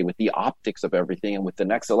certain way, with the optics of everything, and with the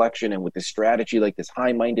next election, and with this strategy, like this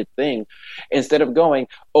high-minded thing, instead of going,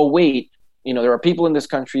 oh, wait, you know, there are people in this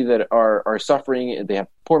country that are suffering. They have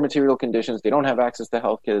poor material conditions. They don't have access to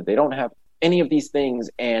healthcare. They don't have any of these things.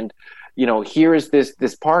 And, you know, here is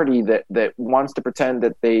this party that wants to pretend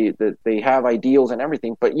that they have ideals and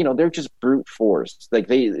everything, but, you know, they're just brute force. Like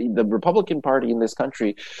the Republican Party in this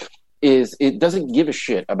country it doesn't give a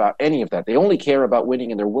shit about any of that. They only care about winning,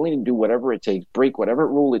 and they're willing to do whatever it takes, break whatever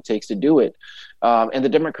rule it takes to do it. And the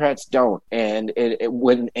Democrats don't, and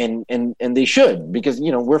they should, because,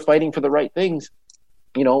 you know, we're fighting for the right things.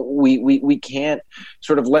 You know, we can't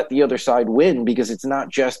sort of let the other side win, because it's not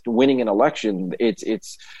just winning an election.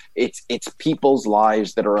 It's people's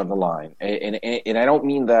lives that are on the line, and I don't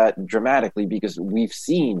mean that dramatically, because we've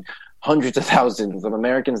seen hundreds of thousands of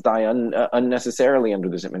Americans die unnecessarily under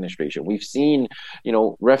this administration. We've seen, you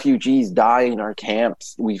know, refugees die in our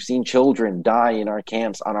camps. We've seen children die in our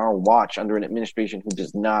camps on our watch under an administration who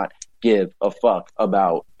does not give a fuck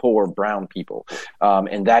about poor brown people,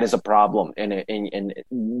 and that is a problem. And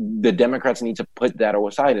the Democrats need to put that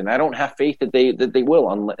aside. And I don't have faith that they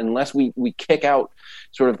will, unless we kick out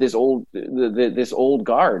sort of this old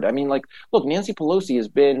guard. I mean, like, look, Nancy Pelosi has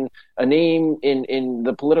been a name in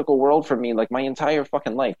the political world for me like my entire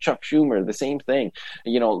fucking life. Chuck Schumer, the same thing.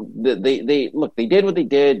 You know, they did what they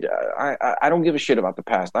did. I don't give a shit about the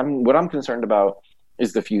past. What I'm concerned about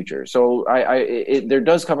is the future. So there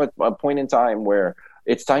does come a point in time where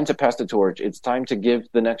it's time to pass the torch. It's time to give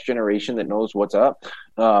the next generation that knows what's up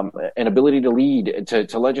an ability to lead,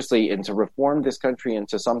 to legislate, and to reform this country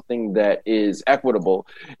into something that is equitable,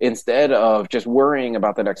 instead of just worrying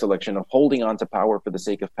about the next election, of holding on to power for the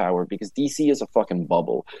sake of power, because DC is a fucking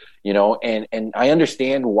bubble, you know, and I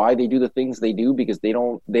understand why they do the things they do, because they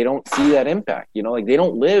don't see that impact, you know, like they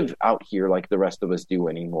don't live out here like the rest of us do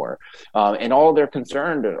anymore. And all they're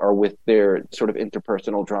concerned are with their sort of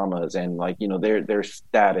interpersonal dramas, and, like, you know, their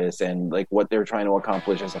status, and like what they're trying to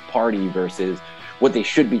accomplish as a party versus what they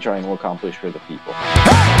should be trying to accomplish for the people.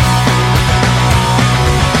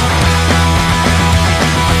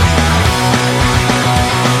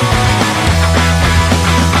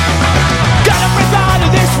 Gotta press on to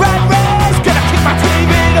this rat race, gotta kick my team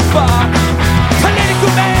in the fuck.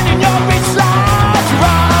 Political man in your rich life,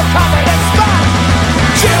 raw confidence spot.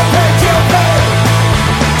 Chill pay, chill pay,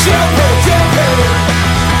 chill pay, chill pay.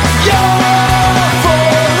 You're full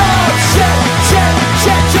of shit.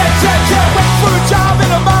 Wait for a job in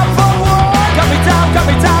a mob for war. Cut me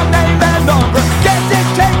down, name and number. Get this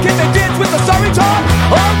cake in the ditch with a sorry talk.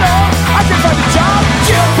 Oh no, I can find a job.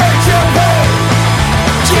 Chill pay, chill pay.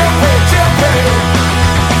 Chill pay, chill pay.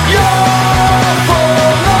 You're full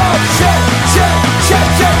of shit. Chill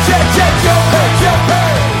pay, chill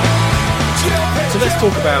pay. So let's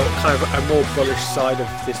talk about kind of a more bullish side of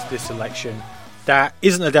this election that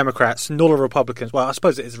isn't the Democrats nor the Republicans. Well, I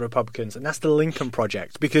suppose it is the Republicans, and that's the Lincoln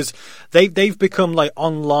Project, because they've become like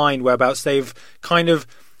online, whereabouts they've kind of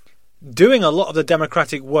doing a lot of the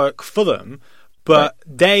Democratic work for them, but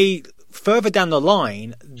they further down the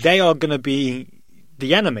line they are going to be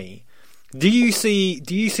the enemy. Do you see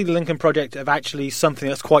the Lincoln Project of actually something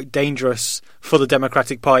that's quite dangerous for the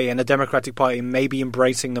Democratic Party, and the Democratic Party maybe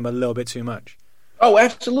embracing them a little bit too much? Oh,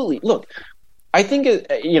 absolutely. Look, I think,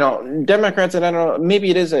 you know, Democrats, and I don't know, maybe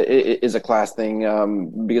it is a class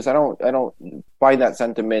thing, because I don't find that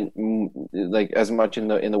sentiment like as much in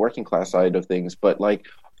the working class side of things, but like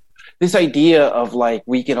this idea of like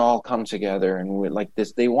we can all come together and we're like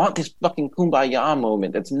this, they want this fucking kumbaya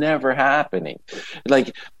moment that's never happening.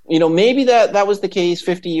 Like, you know, maybe that was the case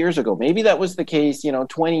 50 years ago. Maybe that was the case, you know,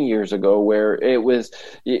 20 years ago, where it was,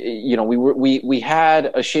 you know, we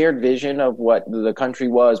had a shared vision of what the country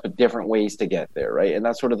was, but different ways to get there, right? And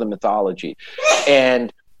that's sort of the mythology.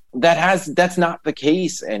 And that's not the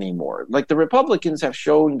case anymore. Like, the Republicans have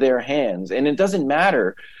shown their hands, and it doesn't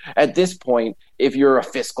matter at this point if you're a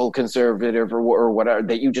fiscal conservative or whatever,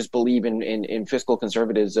 that you just believe in fiscal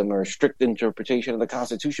conservatism or strict interpretation of the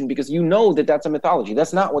Constitution, because you know that that's a mythology.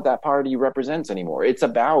 That's not what that party represents anymore. It's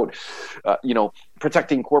about,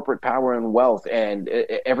 protecting corporate power and wealth and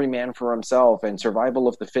every man for himself and survival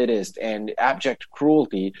of the fittest and abject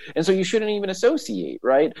cruelty. And so you shouldn't even associate,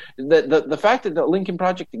 right? The fact that the Lincoln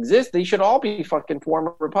Project exists, they should all be fucking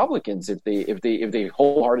former Republicans if they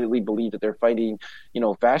wholeheartedly believe that they're fighting,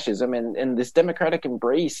 fascism and this democratic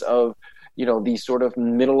embrace of, these sort of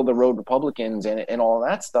middle of the road Republicans and all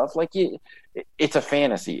that stuff. Like, it's a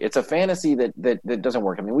fantasy. It's a fantasy that doesn't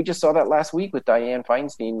work. I mean, we just saw that last week with Dianne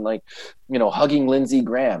Feinstein, hugging Lindsey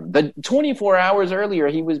Graham. The 24 hours earlier,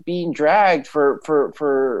 he was being dragged for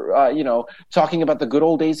talking about the good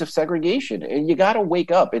old days of segregation. And you got to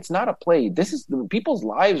wake up. It's not a play. People's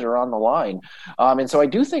lives are on the line. And so I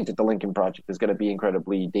do think that the Lincoln Project is going to be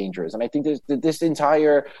incredibly dangerous. And I think this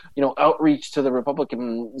entire, outreach to the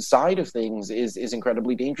Republican side of things is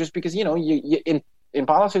incredibly dangerous because, in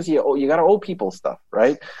politics, you got to owe people stuff,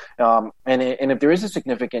 right? And if there is a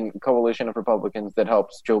significant coalition of Republicans that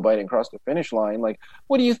helps Joe Biden cross the finish line, like,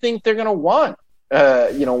 what do you think they're going to want?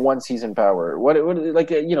 Once he's in power,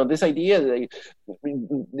 this idea,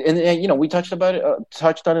 we touched on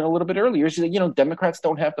it a little bit earlier. Is that, Democrats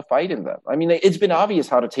don't have the fight in them. I mean, it's been obvious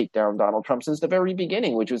how to take down Donald Trump since the very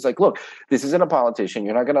beginning, which was like, look, this isn't a politician.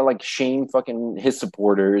 You're not gonna shame fucking his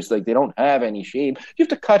supporters. Like, they don't have any shame. You have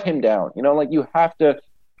to cut him down. You have to.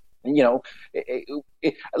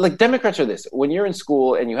 Democrats are this. When you're in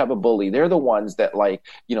school and you have a bully, they're the ones that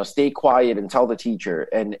stay quiet and tell the teacher.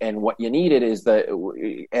 And what you needed is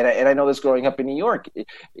and I know this growing up in New York,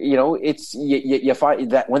 it's you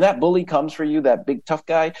find that when that bully comes for you, that big tough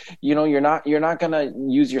guy, you're not gonna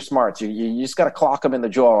use your smarts. You just gotta clock him in the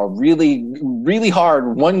jaw really, really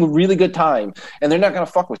hard, one really good time, and they're not gonna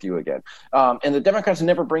fuck with you again. And the Democrats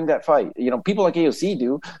never bring that fight. People like AOC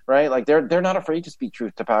do, right? Like they're not afraid to speak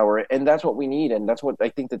truth to power, and that's what we need, and that's what I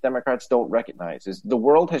think the Democrats don't recognize is the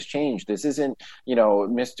world has changed. This isn't,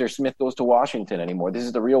 Mr. Smith Goes to Washington anymore. This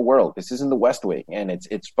is the real world. This isn't the West Wing, and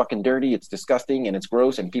it's fucking dirty, it's disgusting, and it's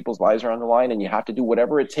gross, and people's lives are on the line, and you have to do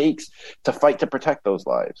whatever it takes to fight to protect those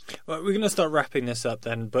lives. Well, we're going to start wrapping this up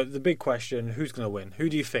then, but the big question, who's going to win? Who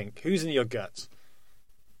do you think? Who's in your guts?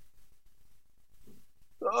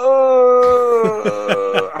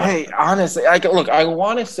 Hey, honestly, I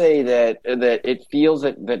want to say that it feels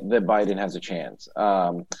that Biden has a chance.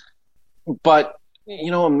 But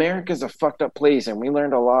America's a fucked up place, and we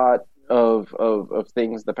learned a lot of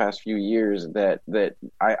things the past few years that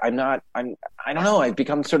I don't know. I've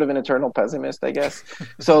become sort of an eternal pessimist, I guess.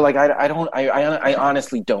 So I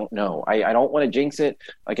honestly don't know. I don't want to jinx it.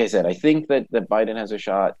 Like I said, I think that Biden has a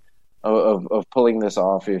shot of pulling this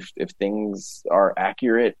off if things are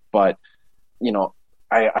accurate, but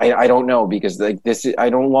I don't know, because I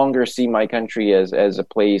no longer see my country as a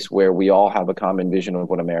place where we all have a common vision of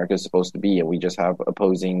what America is supposed to be, and we just have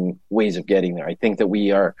opposing ways of getting there. I think that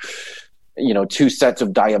we are, two sets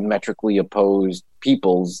of diametrically opposed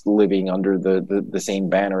peoples living under the same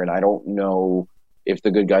banner, and I don't know if the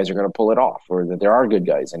good guys are going to pull it off, or that there are good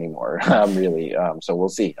guys anymore. Really. So we'll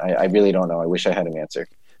see. I really don't know. I wish I had an answer.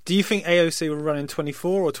 Do you think AOC will run in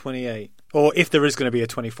 24 or 28? Or if there is going to be a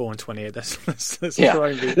 24 and 28, let's try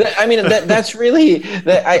and be. I mean, that's really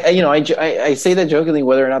that. I say that jokingly,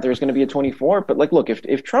 whether or not there's going to be a 24. But look,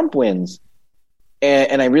 if Trump wins,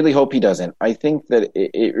 and I really hope he doesn't, I think that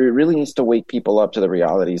it really needs to wake people up to the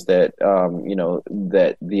realities that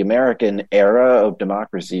that the American era of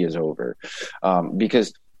democracy is over,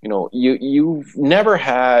 because. You've never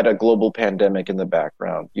had a global pandemic in the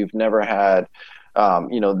background. You've never had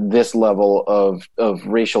this level of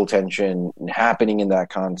racial tension happening in that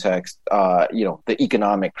context, the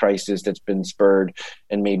economic crisis that's been spurred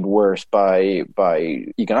and made worse by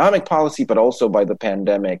economic policy, but also by the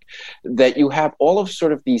pandemic, that you have all of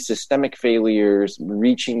sort of these systemic failures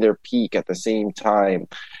reaching their peak at the same time,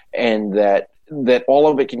 and that all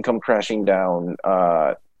of it can come crashing down,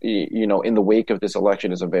 in the wake of this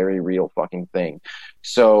election is a very real fucking thing.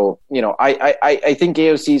 So, I think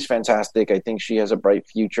AOC is fantastic. I think she has a bright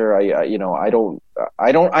future. I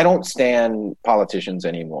don't stand politicians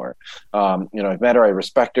anymore. I've met her. I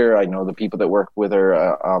respect her. I know the people that work with her.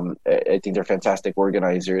 I think they're fantastic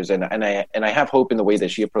organizers, and I have hope in the way that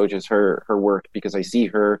she approaches her work, because I see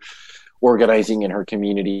her organizing in her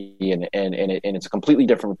community, and it's a completely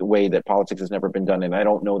different way that politics has never been done. And I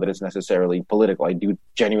don't know that it's necessarily political. I do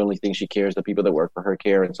genuinely think she cares. The people that work for her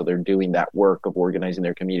care, and so they're doing that work of organizing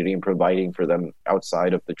their community and providing for them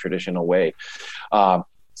outside of the traditional way.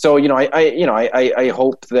 So, I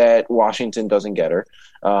hope that Washington doesn't get her,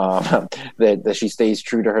 that she stays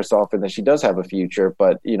true to herself and that she does have a future.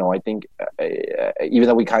 But, I think even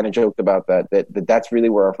though we kind of joked about that's really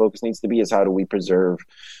where our focus needs to be, is how do we preserve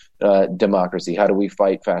democracy? How do we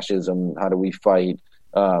fight fascism? How do we fight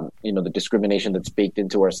the discrimination that's baked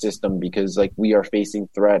into our system? Because we are facing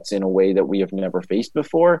threats in a way that we have never faced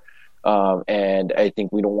before. And I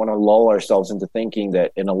think we don't want to lull ourselves into thinking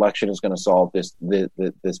that an election is going to solve this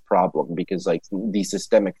problem, because these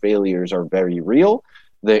systemic failures are very real.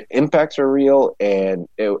 The impacts are real, and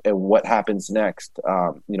what happens next?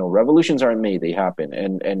 Revolutions aren't made; they happen.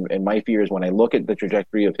 And my fear is, when I look at the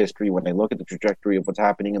trajectory of history, when I look at the trajectory of what's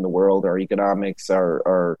happening in the world, our economics,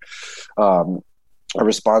 our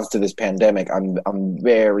response to this pandemic, I'm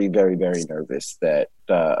very, very, very nervous that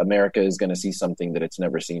America is going to see something that it's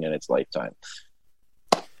never seen in its lifetime.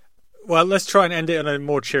 Well, let's try and end it on a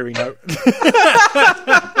more cheery note.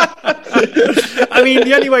 I mean,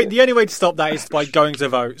 the only way to stop that is by going to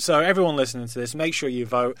vote. So everyone listening to this, make sure you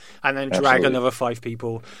vote, and then drag Absolutely. another 5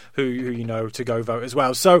 people who to go vote as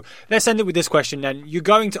well. So let's end it with this question then. You're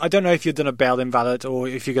going to, I don't know if you've done a mail-in ballot or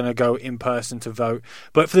if you're going to go in person to vote,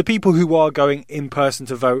 but for the people who are going in person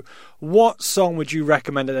to vote, what song would you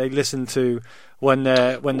recommend that they listen to when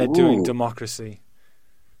they're doing Democracy?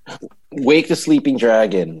 Wake the Sleeping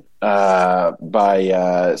Dragon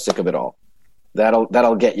by Sick of It All.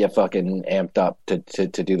 That'll get you fucking amped up to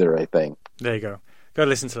do the right thing. There you go. Go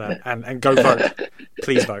listen to that and go vote.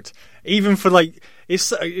 Please vote. Even for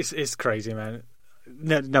it's crazy, man.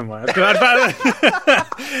 No, never mind.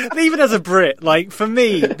 Even as a Brit, for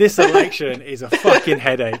me, this election is a fucking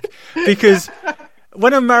headache, because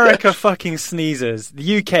when America fucking sneezes,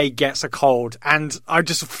 the UK gets a cold, and I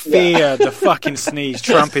just fear the fucking sneeze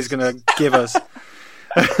Trump is going to give us.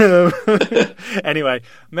 Anyway,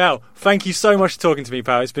 Mel, thank you so much for talking to me,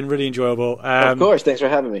 pal. It's been really enjoyable. Of course, thanks for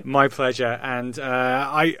having me. My pleasure, and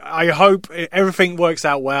I hope everything works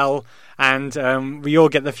out well, and we all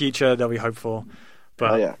get the future that we hope for.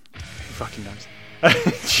 But yeah, fucking knows.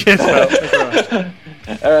 Cheers, Mel. Thanks very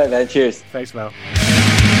much. All right, man. Cheers. Thanks, Mel.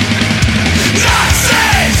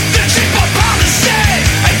 Nazis, the cheap policy,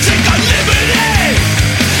 and take our liberty,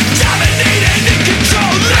 dominating and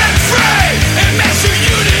control, live free, and master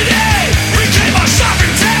unity, reclaim our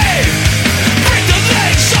sovereignty, break the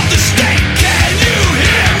legs of the state. Can you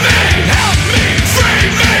hear me? Help me, free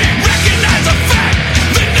me, recognize the fact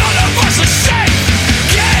that none of us are safe.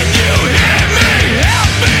 Can you hear me?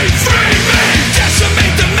 Help me, free me,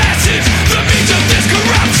 decimate the masses, the means of this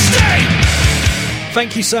corrupt state.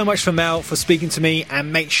 Thank you so much for Mel for speaking to me,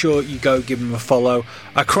 and make sure you go give him a follow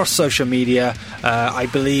across social media. I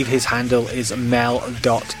believe his handle is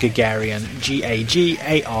mel.gagarin,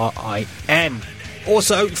 Gagarin.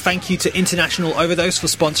 Also, thank you to International Overdose for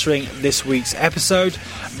sponsoring this week's episode.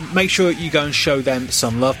 Make sure you go and show them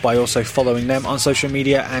some love by also following them on social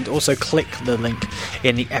media, and also click the link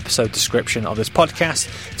in the episode description of this podcast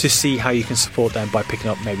to see how you can support them by picking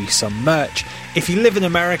up maybe some merch. If you live in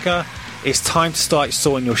America, it's time to start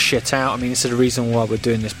sorting your shit out. I mean, this is the reason why we're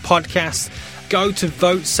doing this podcast. Go to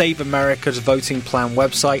Vote Save America's voting plan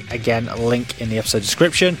website. Again, a link in the episode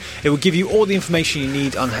description. It will give you all the information you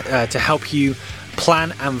need on to help you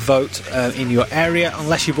plan and vote in your area.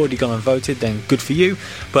 Unless you've already gone and voted, then good for you.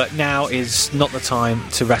 But now is not the time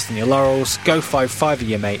to rest on your laurels. Go find 5 of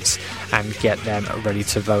your mates and get them ready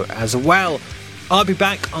to vote as well. I'll be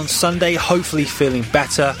back on Sunday, hopefully feeling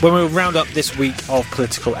better, when we'll round up this week of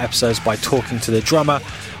political episodes by talking to the drummer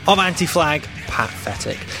of Anti-Flag, Pat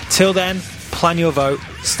Fettick. Till then, plan your vote,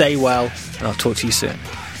 stay well, and I'll talk to you soon.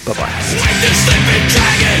 Bye-bye.